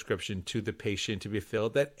return the prescription to the patient to be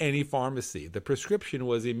filled at any pharmacy. The prescription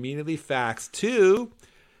was immediately faxed to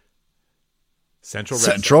Central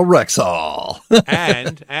Rexall.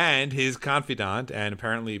 and his confidant and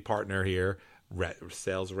apparently partner here,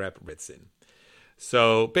 sales rep Ritson.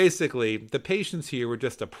 So basically, the patients here were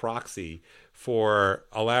just a proxy for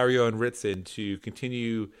Ilario and Ritson to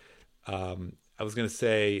continue, I was going to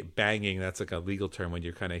say banging, that's like a legal term when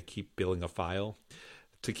you kind of keep billing a file,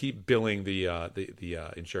 to keep billing the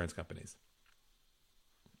insurance companies.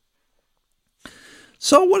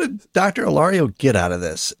 So what did Dr. Ilario get out of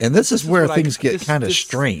this? And this is where things get kind of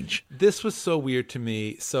strange. This was so weird to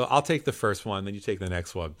me. So I'll take the first one, then you take the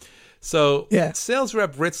next one. So sales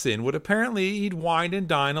rep Ritson would apparently, he'd wine and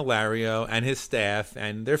dine Ilario and his staff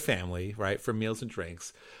and their family, right, for meals and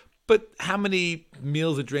drinks. But how many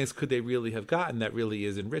meals and drinks could they really have gotten that really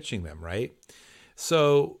is enriching them, right?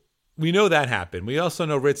 So we know that happened. We also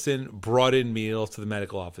know Ritson brought in meals to the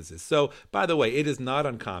medical offices. So, by the way, it is not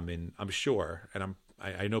uncommon, I'm sure, and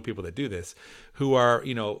I know people that do this, who are,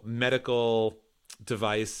 medical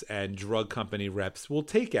device and drug company reps will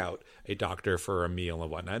take out a doctor for a meal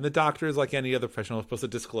and whatnot. And the doctor is like any other professional is supposed to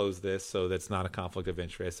disclose this, so that's not a conflict of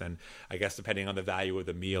interest. And I guess depending on the value of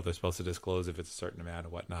the meal, they're supposed to disclose if it's a certain amount or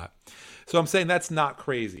whatnot. So I'm saying that's not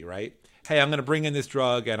crazy, right? Hey, I'm going to bring in this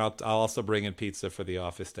drug and I'll also bring in pizza for the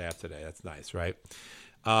office staff today. That's nice, right?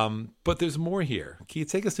 But there's more here. Can you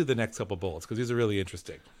take us through the next couple bullets? Because these are really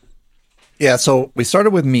interesting. Yeah, so we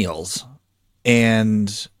started with meals,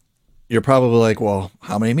 and you're probably like, well,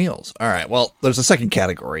 how many meals? All right, well, there's a second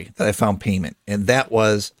category that I found payment, and that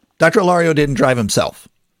was Dr. Ilario didn't drive himself.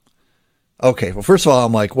 Okay, well, first of all,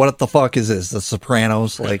 I'm like, what the fuck is this? The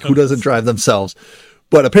Sopranos? Like, who doesn't drive themselves?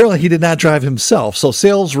 But apparently he did not drive himself. So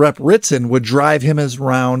sales rep Ritson would drive him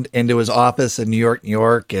around into his office in New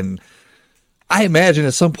York. And I imagine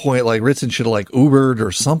at some point, like, Ritson should have like Ubered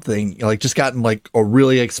or something, like just gotten like a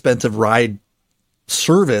really expensive ride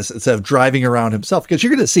service instead of driving around himself. Because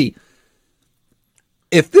you're going to see,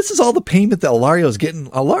 if this is all the payment that Ilario's getting,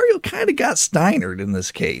 Ilario kind of got Steinered in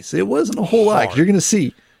this case. It wasn't a whole lot. You're going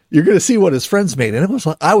to see what his friends made.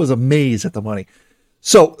 And I was amazed at the money.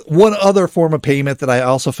 So one other form of payment that I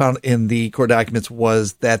also found in the court documents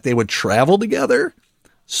was that they would travel together.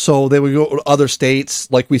 So they would go to other states.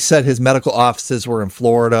 Like we said, his medical offices were in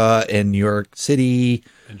Florida and New York City.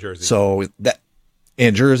 And Jersey. So that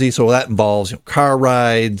involves car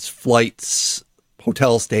rides, flights,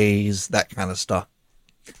 hotel stays, that kind of stuff.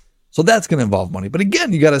 So that's going to involve money. But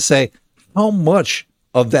again, you got to say, how much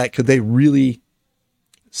of that could they really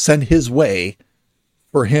send his way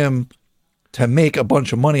for him to make a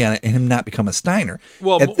bunch of money on it and him not become a Steiner?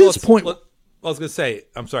 Well, at this point, I was going to say,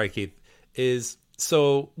 I'm sorry, Keith,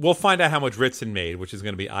 so we'll find out how much Ritson made, which is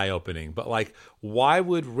going to be eye-opening. But like, why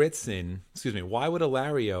would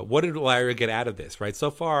Ilario, what did Ilario get out of this, right?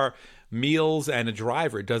 So far, meals and a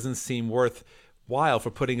driver doesn't seem worthwhile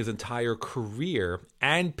for putting his entire career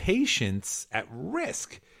and patients at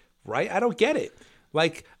risk, right? I don't get it.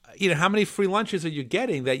 Like, how many free lunches are you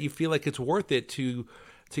getting that you feel like it's worth it to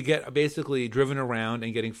get basically driven around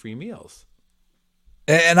and getting free meals?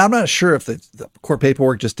 And I'm not sure if the court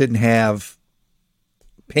paperwork just didn't have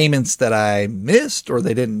payments that I missed, or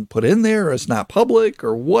they didn't put in there, or it's not public,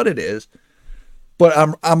 or what it is. But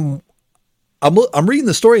I'm reading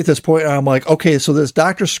the story at this point, and I'm like, okay, so this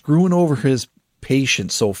doctor's screwing over his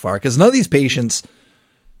patients so far, because none of these patients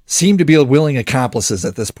seem to be willing accomplices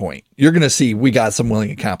at this point. You're going to see we got some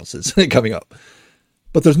willing accomplices coming up,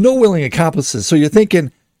 but there's no willing accomplices. So you're thinking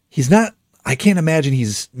he's not I can't imagine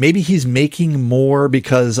maybe he's making more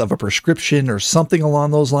because of a prescription or something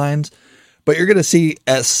along those lines. But you're going to see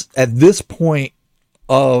at this point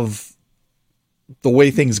of the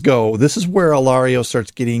way things go, this is where Ilario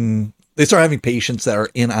they start having patients that are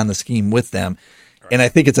in on the scheme with them. Right. And I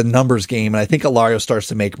think it's a numbers game. And I think Ilario starts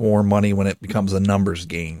to make more money when it becomes a numbers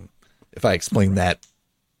game, if I explain that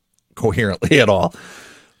coherently at all.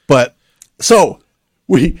 But so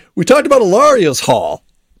we talked about Ilario's haul.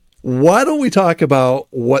 Why don't we talk about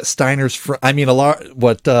what Ilario's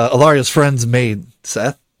friends made,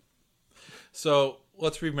 Seth? So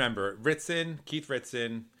let's remember Keith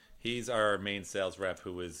Ritson, he's our main sales rep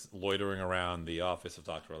who was loitering around the office of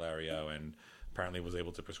Dr. Ilario and apparently was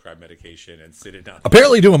able to prescribe medication and sit it down.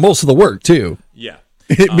 Apparently doing most of the work too. Yeah.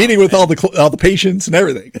 Meeting with all the patients and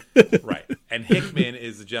everything. Right. And Hickman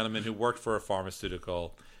is the gentleman who worked for a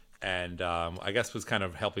pharmaceutical and I guess was kind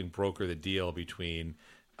of helping broker the deal between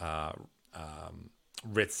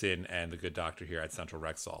Ritson and the good doctor here at Central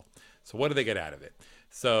Rexall. So what do they get out of it?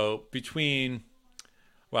 So let's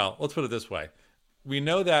put it this way. We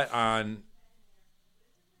know that on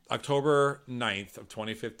October 9th of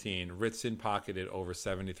 2015, Ritson pocketed over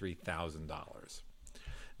 $73,000.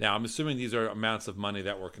 Now, I'm assuming these are amounts of money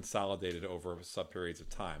that were consolidated over sub-periods of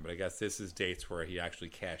time, but I guess this is dates where he actually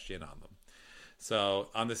cashed in on them. So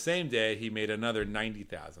on the same day, he made another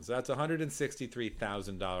 $90,000. So that's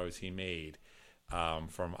 $163,000 he made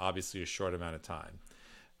from obviously a short amount of time.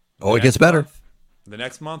 Oh, it gets better. The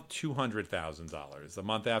next month, $200,000. The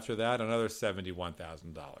month after that, another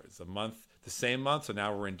 $71,000. The same month, so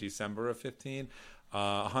now we're in December of 15,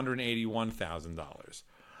 $181,000.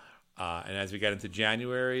 And as we get into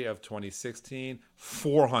January of 2016,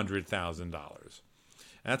 $400,000. And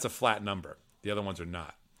that's a flat number. The other ones are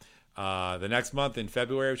not. The next month, in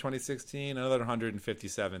February of 2016, another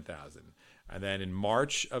 $157,000. And then in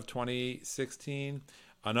March of 2016,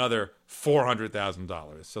 another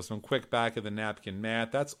 $400,000. So some quick back of the napkin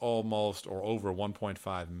math. That's almost or over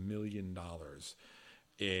 $1.5 million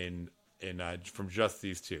in from just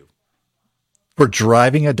these two. For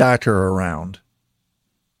driving a doctor around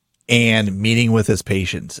and meeting with his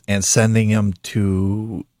patients and sending him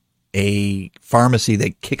to a pharmacy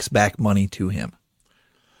that kicks back money to him.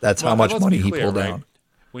 That's how much money he pulled down.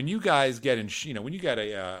 When you guys get when you get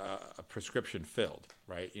a prescription filled,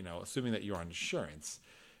 right? Assuming that you're on insurance,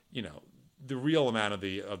 the real amount of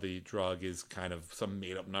the drug is kind of some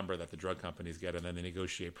made up number that the drug companies get, and then they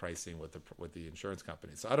negotiate pricing with the insurance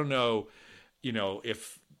companies. So I don't know,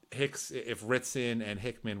 if Ritson and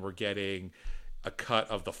Hickman were getting a cut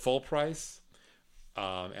of the full price,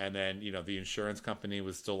 and then the insurance company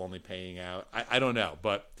was still only paying out. I don't know,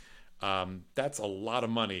 but that's a lot of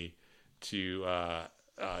money to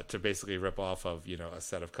basically rip off of a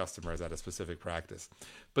set of customers at a specific practice.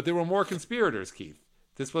 But there were more conspirators, Keith.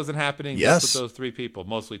 This wasn't happening just with those three people,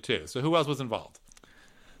 mostly two. So who else was involved?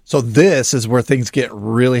 So this is where things get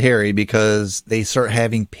really hairy because they start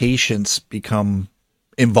having patients become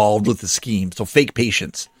involved with the scheme. So fake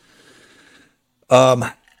patients.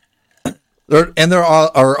 There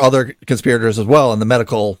are other conspirators as well in the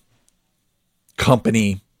medical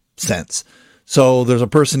company sense. So there's a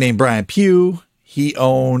person named Brian Pugh. He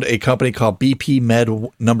owned a company called BP Med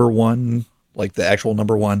Number One, like the actual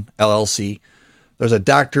Number One LLC. There's a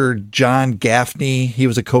Dr. John Gaffney. He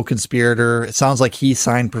was a co-conspirator. It sounds like he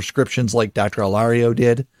signed prescriptions like Dr. Ilario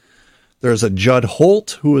did. There's a Judd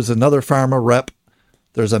Holt, who is another pharma rep.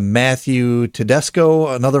 There's a Matthew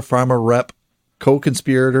Tedesco, another pharma rep,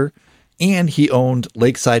 co-conspirator, and he owned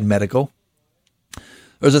Lakeside Medical.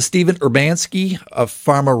 There's a Stephen Urbanski, a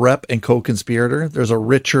pharma rep and co-conspirator. There's a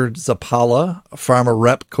Richard Zappala, a pharma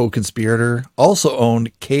rep, co-conspirator, also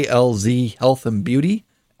owned KLZ Health and Beauty,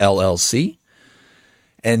 LLC.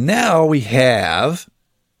 And now we have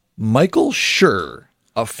Michael Schur,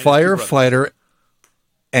 a firefighter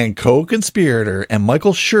and co-conspirator, and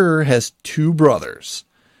Michael Schur has two brothers.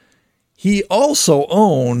 He also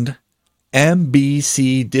owned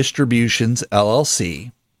MBC Distributions,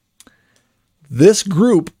 LLC. This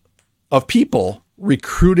group of people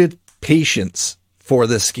recruited patients for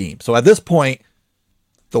this scheme. So at this point,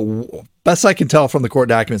 the best I can tell from the court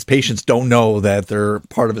documents, patients don't know that they're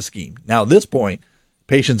part of a scheme. Now, at this point,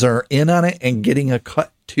 patients are in on it and getting a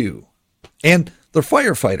cut too. And they're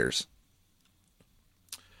firefighters.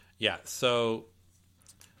 Yeah. So,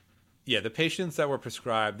 the patients that were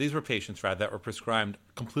prescribed, these were patients, right, that were prescribed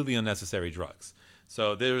completely unnecessary drugs.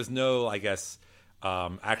 So there was no, I guess,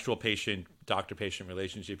 actual doctor-patient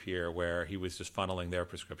relationship here where he was just funneling their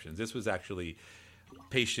prescriptions. This was actually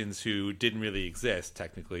patients who didn't really exist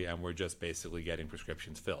technically and were just basically getting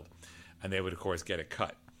prescriptions filled. And they would, of course, get a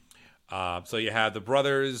cut. So you have the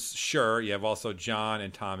brothers, sure. You have also John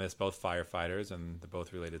and Thomas, both firefighters, and they're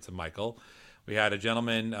both related to Michael. We had a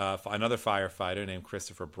gentleman, another firefighter named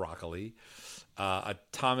Christopher Broccoli, a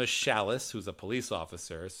Thomas Shallis, who's a police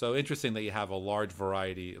officer. So interesting that you have a large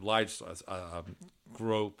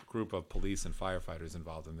group of police and firefighters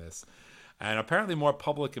involved in this. And apparently more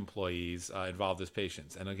public employees involved as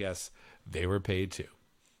patients. And I guess they were paid too.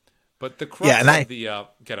 But the crux of the...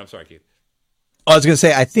 okay, I'm sorry, Keith. I was going to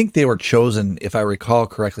say, I think they were chosen, if I recall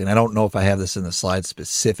correctly, and I don't know if I have this in the slide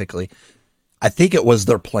specifically. I think it was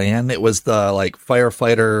their plan. It was the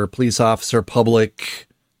firefighter, police officer, public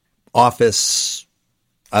office.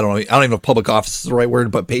 I don't even know if public office is the right word,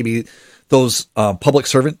 but maybe those public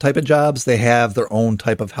servant type of jobs, they have their own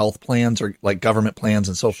type of health plans or like government plans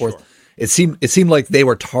and so forth. Sure. It seemed like they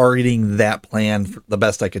were targeting that plan, for the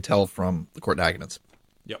best I could tell from the court documents.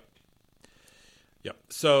 Yep.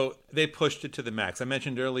 So they pushed it to the max. I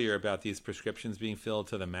mentioned earlier about these prescriptions being filled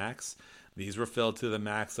to the max. These were filled to the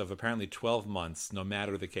max of apparently 12 months, no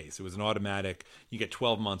matter the case. It was an automatic, you get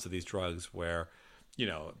 12 months of these drugs where,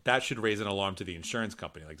 that should raise an alarm to the insurance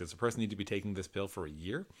company. Like, does the person need to be taking this pill for a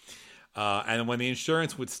year? And when the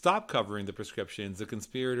insurance would stop covering the prescriptions, the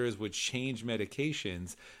conspirators would change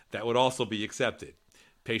medications that would also be accepted.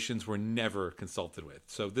 Patients were never consulted with.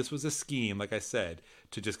 So this was a scheme, like I said,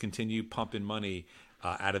 to just continue pumping money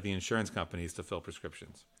out of the insurance companies to fill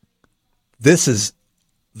prescriptions. This is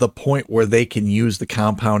the point where they can use the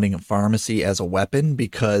compounding of pharmacy as a weapon,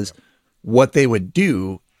 because what they would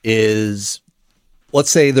do is, let's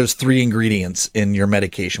say there's 3 ingredients in your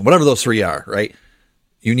medication, whatever those 3 are, right?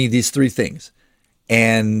 You need these 3 things.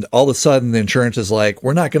 And all of a sudden the insurance is like,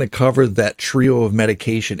 we're not going to cover that trio of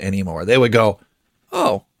medication anymore. They would go,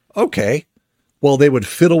 oh, okay. Well, they would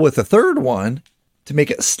fiddle with the third one to make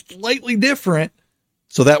it slightly different.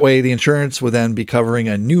 So that way the insurance would then be covering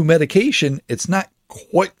a new medication. It's not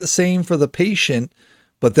quite the same for the patient,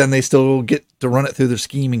 but then they still get to run it through their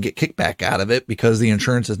scheme and get kickback out of it because the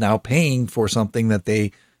insurance is now paying for something that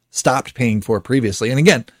they stopped paying for previously. And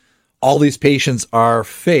again, all these patients are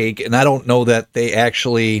fake, and I don't know that they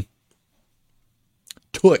actually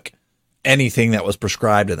took anything that was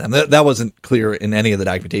prescribed to them. That wasn't clear in any of the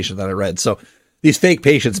documentation that I read. So these fake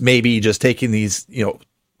patients may be just taking these,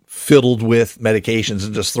 fiddled with medications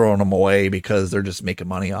and just throwing them away because they're just making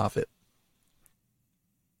money off it.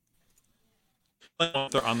 They're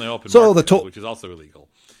on the open market, which is also illegal.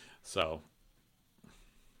 So,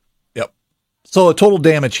 yep. So the total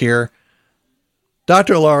damage here,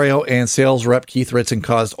 Dr. Ilario and sales rep Keith Ritson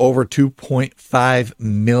caused over $2.5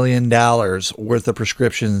 million worth of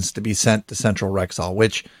prescriptions to be sent to Central Rexall,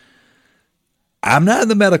 which I'm not in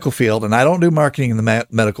the medical field and I don't do marketing in the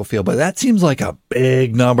medical field, but that seems like a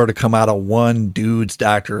big number to come out of one dude's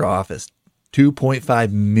doctor office.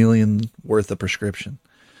 2.5 million worth of prescription.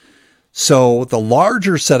 So the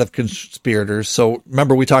larger set of conspirators, so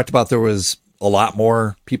remember we talked about there was a lot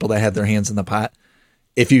more people that had their hands in the pot.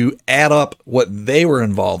 If you add up what they were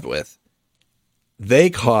involved with, they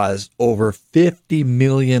caused over $50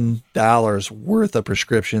 million worth of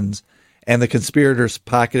prescriptions, and the conspirators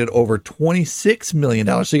pocketed over $26 million.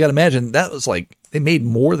 So you got to imagine that was like they made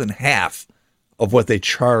more than half of what they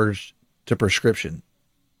charged to prescription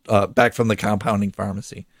back from the compounding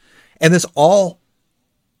pharmacy. And this all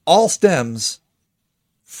stems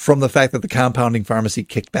from the fact that the compounding pharmacy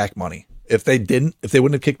kicked back money. If they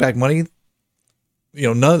wouldn't have kicked back money,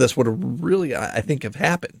 none of this would have really, I think, have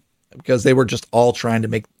happened because they were just all trying to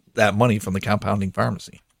make that money from the compounding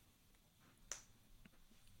pharmacy.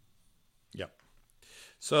 Yep.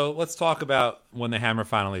 So let's talk about when the hammer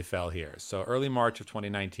finally fell here. So early March of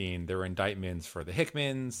 2019, there were indictments for the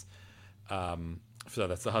Hickmans. So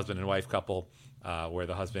that's the husband and wife couple, where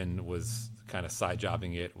the husband was kind of side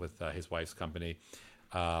jobbing it with his wife's company.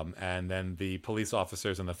 And then the police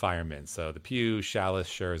officers and the firemen. So the Pugh, Shallis,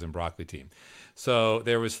 Schurz, and Broccoli team. So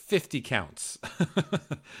there was 50 counts.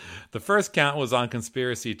 The first count was on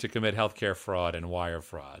conspiracy to commit healthcare fraud and wire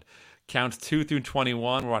fraud. Counts 2 through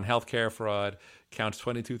 21 were on healthcare fraud. Counts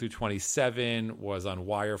 22 through 27 was on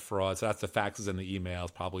wire fraud. So that's the faxes and the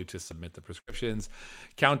emails, probably to submit the prescriptions.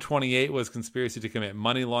 Count 28 was conspiracy to commit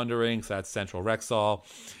money laundering. So that's Central Rexall.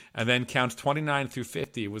 And then counts 29 through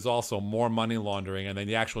 50 was also more money laundering and then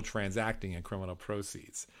the actual transacting and criminal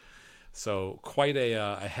proceeds. So quite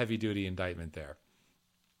a heavy-duty indictment there.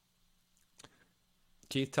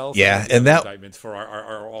 Keith, tell us about the indictments for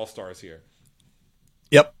our all-stars here.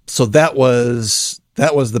 Yep. So that was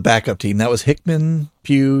the backup team. That was Hickman,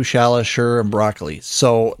 Pugh, Shallis, Schur, and Broccoli.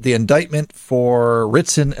 So the indictment for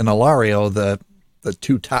Ritson and Ilario, the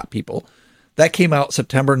two top people, that came out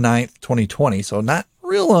September 9th, 2020. So not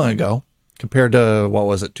real long ago compared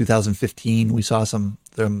to, 2015, we saw them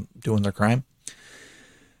doing their crime.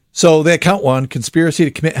 So they had count 1, conspiracy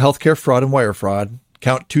to commit healthcare fraud and wire fraud.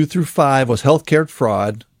 Count 2 through 5 was healthcare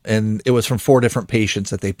fraud, and it was from 4 different patients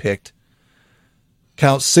that they picked.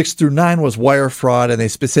 Count 6 through 9 was wire fraud, and they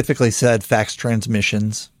specifically said fax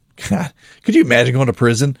transmissions. God, could you imagine going to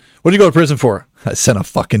prison? What did you go to prison for? I sent a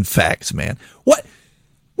fucking fax, man.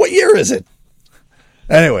 What year is it?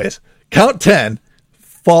 Anyways, count 10,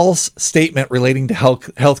 false statement relating to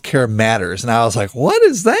healthcare matters. And I was like, what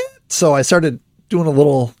is that? So I started doing a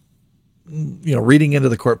little, reading into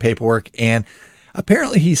the court paperwork, and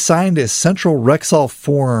apparently he signed a Central Rexall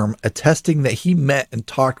form attesting that he met and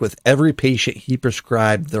talked with every patient he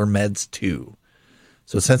prescribed their meds to.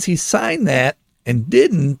 So since he signed that and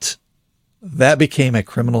didn't, that became a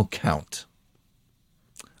criminal count.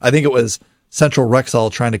 I think it was Central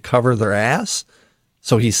Rexall trying to cover their ass.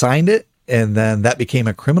 So he signed it, and then that became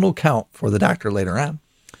a criminal count for the doctor later on.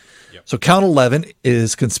 Yep. So count 11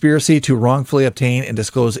 is conspiracy to wrongfully obtain and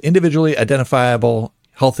disclose individually identifiable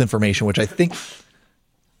health information, which I think,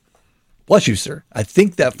 bless you, sir, I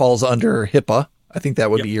think that falls under HIPAA. I think that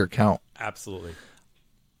would be your count. Absolutely.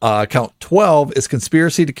 Count 12 is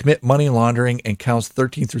conspiracy to commit money laundering, and counts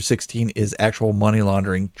 13 through 16 is actual money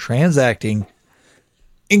laundering, transacting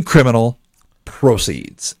in criminal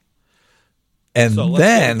proceeds. And so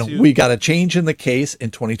then we got a change in the case in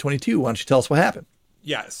 2022. Why don't you tell us what happened?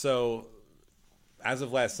 Yeah, so as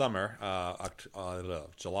of last summer,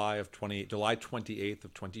 July 28th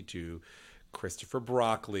of 22, Christopher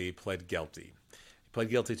Broccoli pled guilty. He pled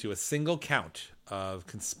guilty to a single count of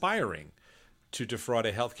conspiring to defraud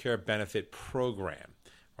a healthcare benefit program.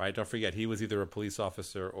 Right? Don't forget, he was either a police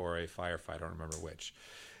officer or a firefighter. I don't remember which.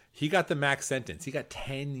 He got the max sentence. He got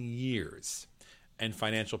 10 years and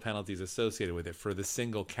financial penalties associated with it for the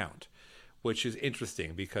single count, which is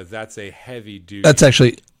interesting because that's a heavy duty. That's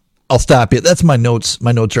actually, I'll stop you. That's my notes.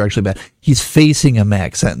 My notes are actually bad. He's facing a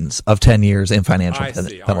max sentence of 10 years and financial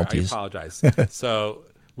penalties. Right, I apologize. So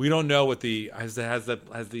we don't know what the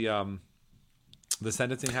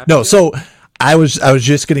sentencing happened. No, so I was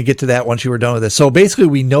just going to get to that once you were done with this. So basically,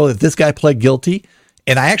 we know that this guy pled guilty.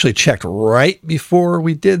 And I actually checked right before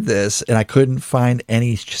we did this, and I couldn't find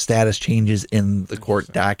any status changes in the court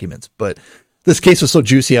documents. But this case was so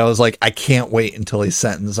juicy, I was like, I can't wait until he's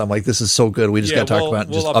sentenced. I'm like, this is so good. We just got to talk about it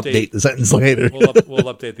and just update the sentence later. We'll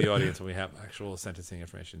update the audience when we have actual sentencing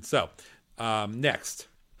information. So next,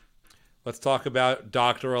 let's talk about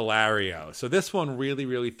Dr. Ilario. So this one really,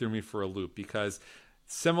 really threw me for a loop because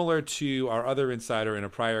similar to our other insider in a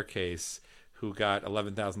prior case who got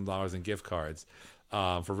 $11,000 in gift cards,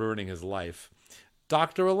 for ruining his life,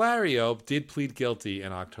 Dr. Ilario did plead guilty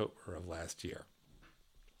in October of last year.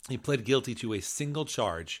 He pled guilty to a single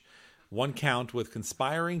charge, one count with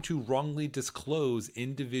conspiring to wrongly disclose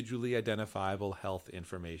individually identifiable health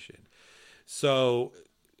information. So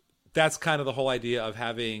that's kind of the whole idea of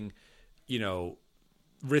having,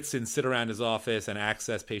 Ritson sit around his office and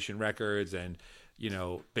access patient records and,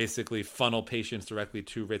 basically funnel patients directly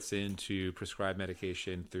to Ritson to prescribe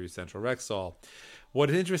medication through Central Rexall.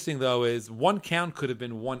 What is interesting, though, is one count could have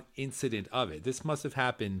been one incident of it. This must have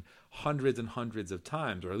happened hundreds and hundreds of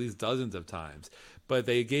times, or at least dozens of times. But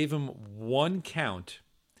they gave him one count,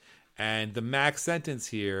 and the max sentence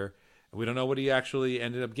here, we don't know what he actually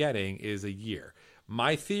ended up getting, is a year.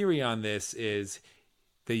 My theory on this is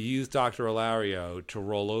they used Dr. Ilario to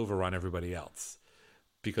roll over on everybody else.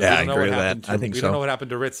 Because we don't know what happened to, we don't know what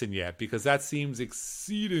happened to Ritson yet, because that seems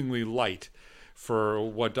exceedingly light for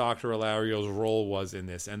what Dr. Ilario's role was in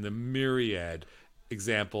this and the myriad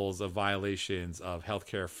examples of violations of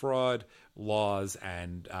healthcare fraud laws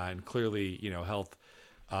and clearly, health,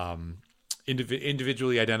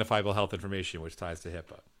 individually identifiable health information, which ties to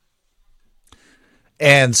HIPAA.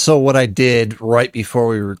 And so what I did right before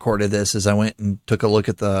we recorded this is I went and took a look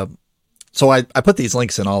at so I put these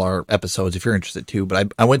links in all our episodes if you're interested too,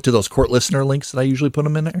 but I went to those court listener links that I usually put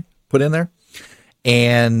in there.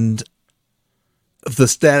 And the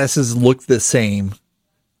statuses look the same,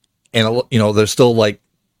 and they're still like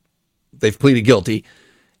they've pleaded guilty,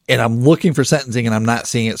 and I'm looking for sentencing and I'm not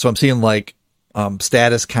seeing it. So I'm seeing like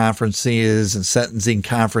status conferences and sentencing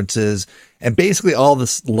conferences and basically all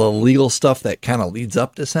this legal stuff that kind of leads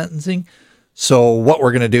up to sentencing. So what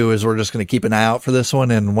we're going to do is we're just going to keep an eye out for this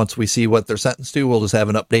one, and once we see what they're sentenced to, we'll just have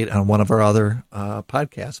an update on one of our other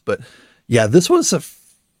podcasts. But yeah, this was a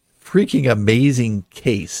freaking amazing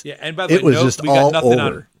case. Yeah, and by the way, it was just all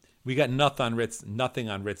over. We got nothing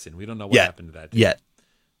on Ritson. We don't know what happened to that.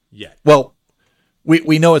 Yet. Well,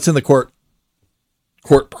 we know it's in the court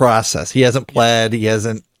process. He hasn't pled. He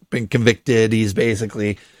hasn't been convicted. He's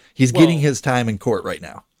getting his time in court right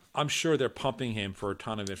now. I'm sure they're pumping him for a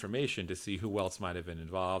ton of information to see who else might have been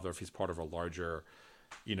involved, or if he's part of a larger,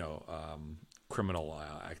 criminal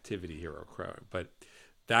activity here. But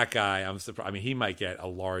that guy, I'm surprised. I mean, he might get a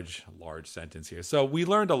large sentence here. So we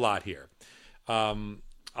learned a lot here.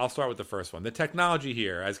 I'll start with the first one. The technology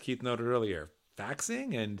here, as Keith noted earlier,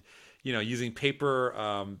 faxing and using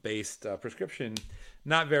paper based prescription,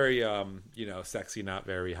 not very sexy, not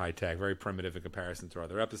very high tech, very primitive in comparison to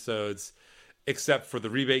other episodes. Except for the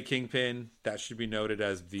rebate kingpin, that should be noted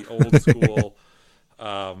as the old school,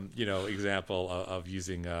 example of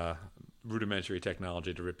using rudimentary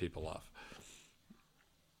technology to rip people off.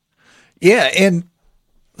 Yeah, and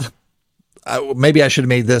maybe I should have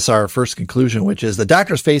made this our first conclusion, which is the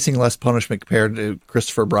doctor's facing less punishment compared to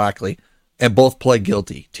Christopher Broccoli, and both pled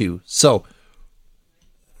guilty too. So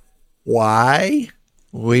why?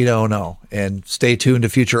 We don't know. And stay tuned to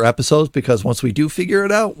future episodes, because once we do figure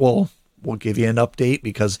it out, we'll give you an update,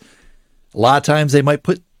 because a lot of times they might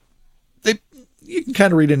you can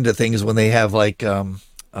kind of read into things when they have like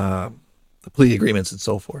the plea agreements and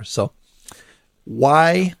so forth. So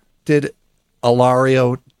why did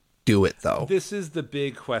Ilario do it, though? This is the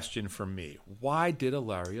big question for me. Why did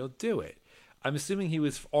Ilario do it? I'm assuming he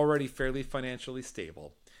was already fairly financially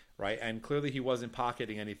stable, right? And clearly he wasn't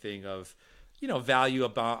pocketing anything of, value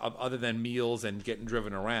about other than meals and getting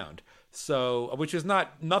driven around. So, which is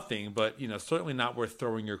nothing, but, certainly not worth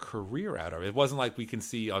throwing your career out of. It wasn't like we can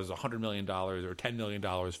see, it was $100 million or $10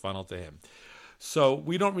 million funneled to him. So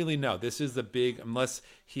we don't really know. This is the big, unless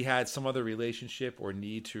he had some other relationship or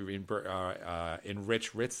need to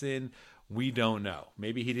enrich Ritson, we don't know.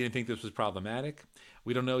 Maybe he didn't think this was problematic.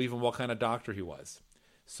 We don't know even what kind of doctor he was.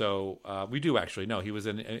 So we do actually know he was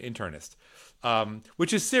an internist,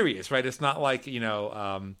 which is serious, right? It's not like,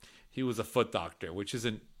 he was a foot doctor, which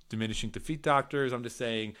isn't diminishing to feet doctors. I'm just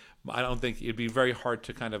saying, I don't think it'd be very hard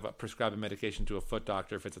to kind of prescribe a medication to a foot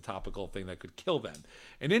doctor if it's a topical thing that could kill them.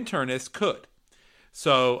 An internist could.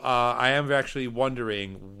 So I am actually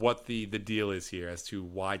wondering what the deal is here as to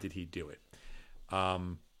why did he do it.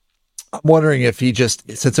 I'm wondering if he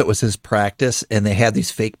just, since it was his practice and they had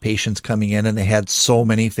these fake patients coming in, and they had so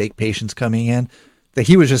many fake patients coming in, that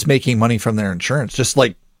he was just making money from their insurance. Just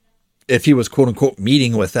like if he was quote unquote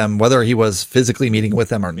meeting with them, whether he was physically meeting with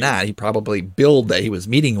them or not, he probably billed that he was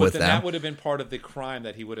meeting with them. That would have been part of the crime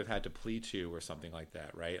that he would have had to plead to or something like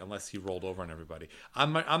that, right? Unless he rolled over on everybody.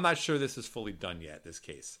 I'm not sure this is fully done yet, this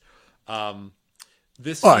case. I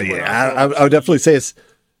would definitely say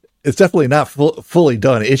it's definitely not fully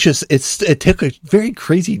done. It's just, it took a very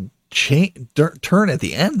crazy turn at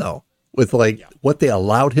the end, though, with what they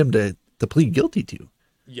allowed him to plead guilty to.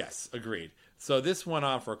 Yes, agreed. So this went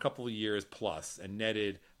on for a couple of years plus and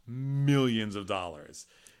netted millions of dollars.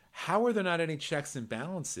 How are there not any checks and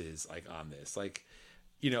balances on this?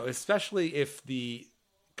 Especially if the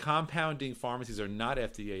compounding pharmacies are not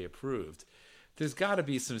FDA approved, there's got to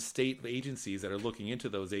be some state agencies that are looking into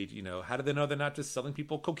those. How do they know they're not just selling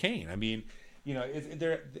people cocaine? I mean,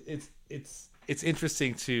 it's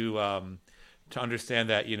interesting to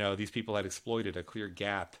understand that these people had exploited a clear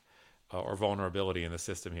gap or vulnerability in the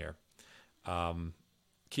system here.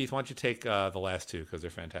 Keith, why don't you take the last two, because they're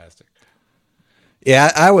fantastic.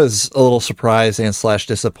 Yeah, I was a little surprised and /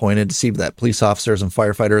 disappointed to see that police officers and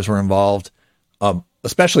firefighters were involved,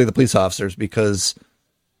 especially the police officers, because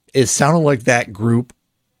it sounded like that group,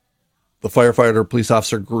 the firefighter police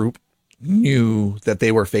officer group, knew that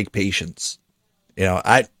they were fake patients.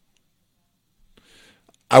 I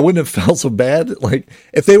wouldn't have felt so bad. Like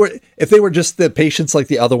if they were just the patients like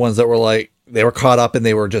the other ones that were they were caught up and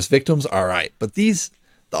they were just victims. All right. But the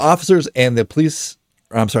officers and the firefighters,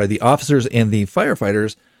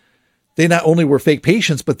 they not only were fake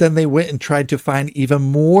patients, but then they went and tried to find even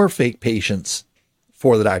more fake patients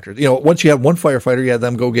for the doctors. Once you had one firefighter, you had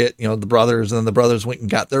them go get, the brothers, and then the brothers went and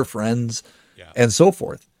got their friends and so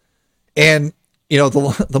forth. And,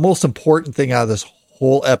 the most important thing out of this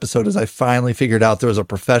whole episode is I finally figured out there was a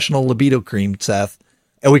professional libido cream, Seth,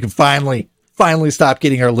 and we can finally stop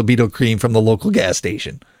getting our libido cream from the local gas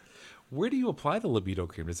station. Where do you apply the libido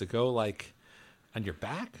cream? Does it go on your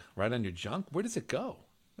back, right on your junk? Where does it go?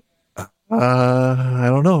 I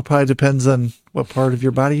don't know. It probably depends on what part of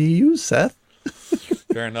your body you use, Seth.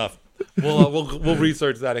 Fair enough. We'll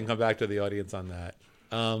research that and come back to the audience on that.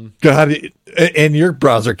 God, and your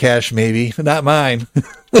browser cache, maybe, not mine.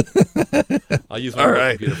 I'll use my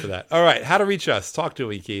computer for that. All right. How to reach us. Talk to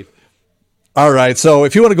me, Keith. All right. So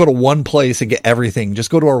if you want to go to one place and get everything, just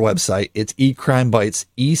go to our website. It's eCrimeBytes,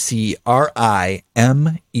 eCrimeBy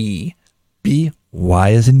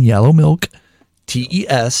as in yellow milk,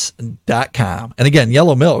 YellowMilkTES.com. And again,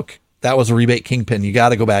 Yellow Milk, that was a rebate kingpin. You got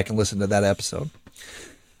to go back and listen to that episode.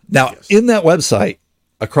 Now, in that website,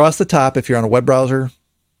 across the top, if you're on a web browser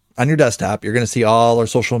on your desktop, you're going to see all our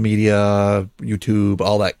social media, YouTube,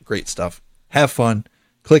 all that great stuff. Have fun.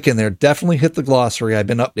 Click in there. Definitely hit the glossary. I've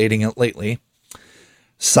been updating it lately.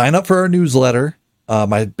 Sign up for our newsletter.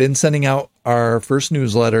 I've been sending out our first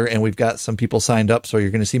newsletter, and we've got some people signed up, so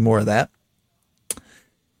you're going to see more of that.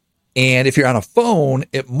 And if you're on a phone,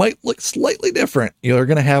 it might look slightly different. You're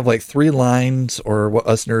going to have like 3 lines, or what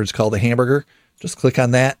us nerds call the hamburger. Just click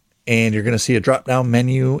on that, and you're going to see a drop-down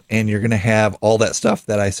menu, and you're going to have all that stuff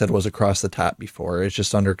that I said was across the top before. It's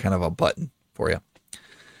just under kind of a button for you.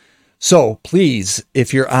 So please,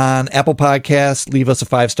 if you're on Apple Podcasts, leave us a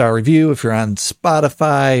 5-star review. If you're on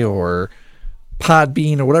Spotify or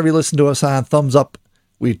Podbean or whatever you listen to us on, thumbs up.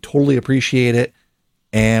 We totally appreciate it.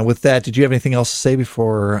 And with that, did you have anything else to say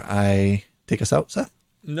before I take us out, Seth?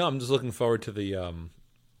 No, I'm just looking forward to the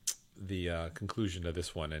conclusion of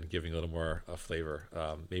this one and giving a little more flavor.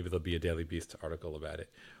 Maybe there'll be a Daily Beast article about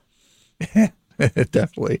it.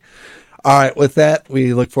 Definitely. All right. With that,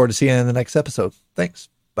 we look forward to seeing you in the next episode. Thanks.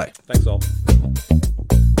 Bye. Thanks all.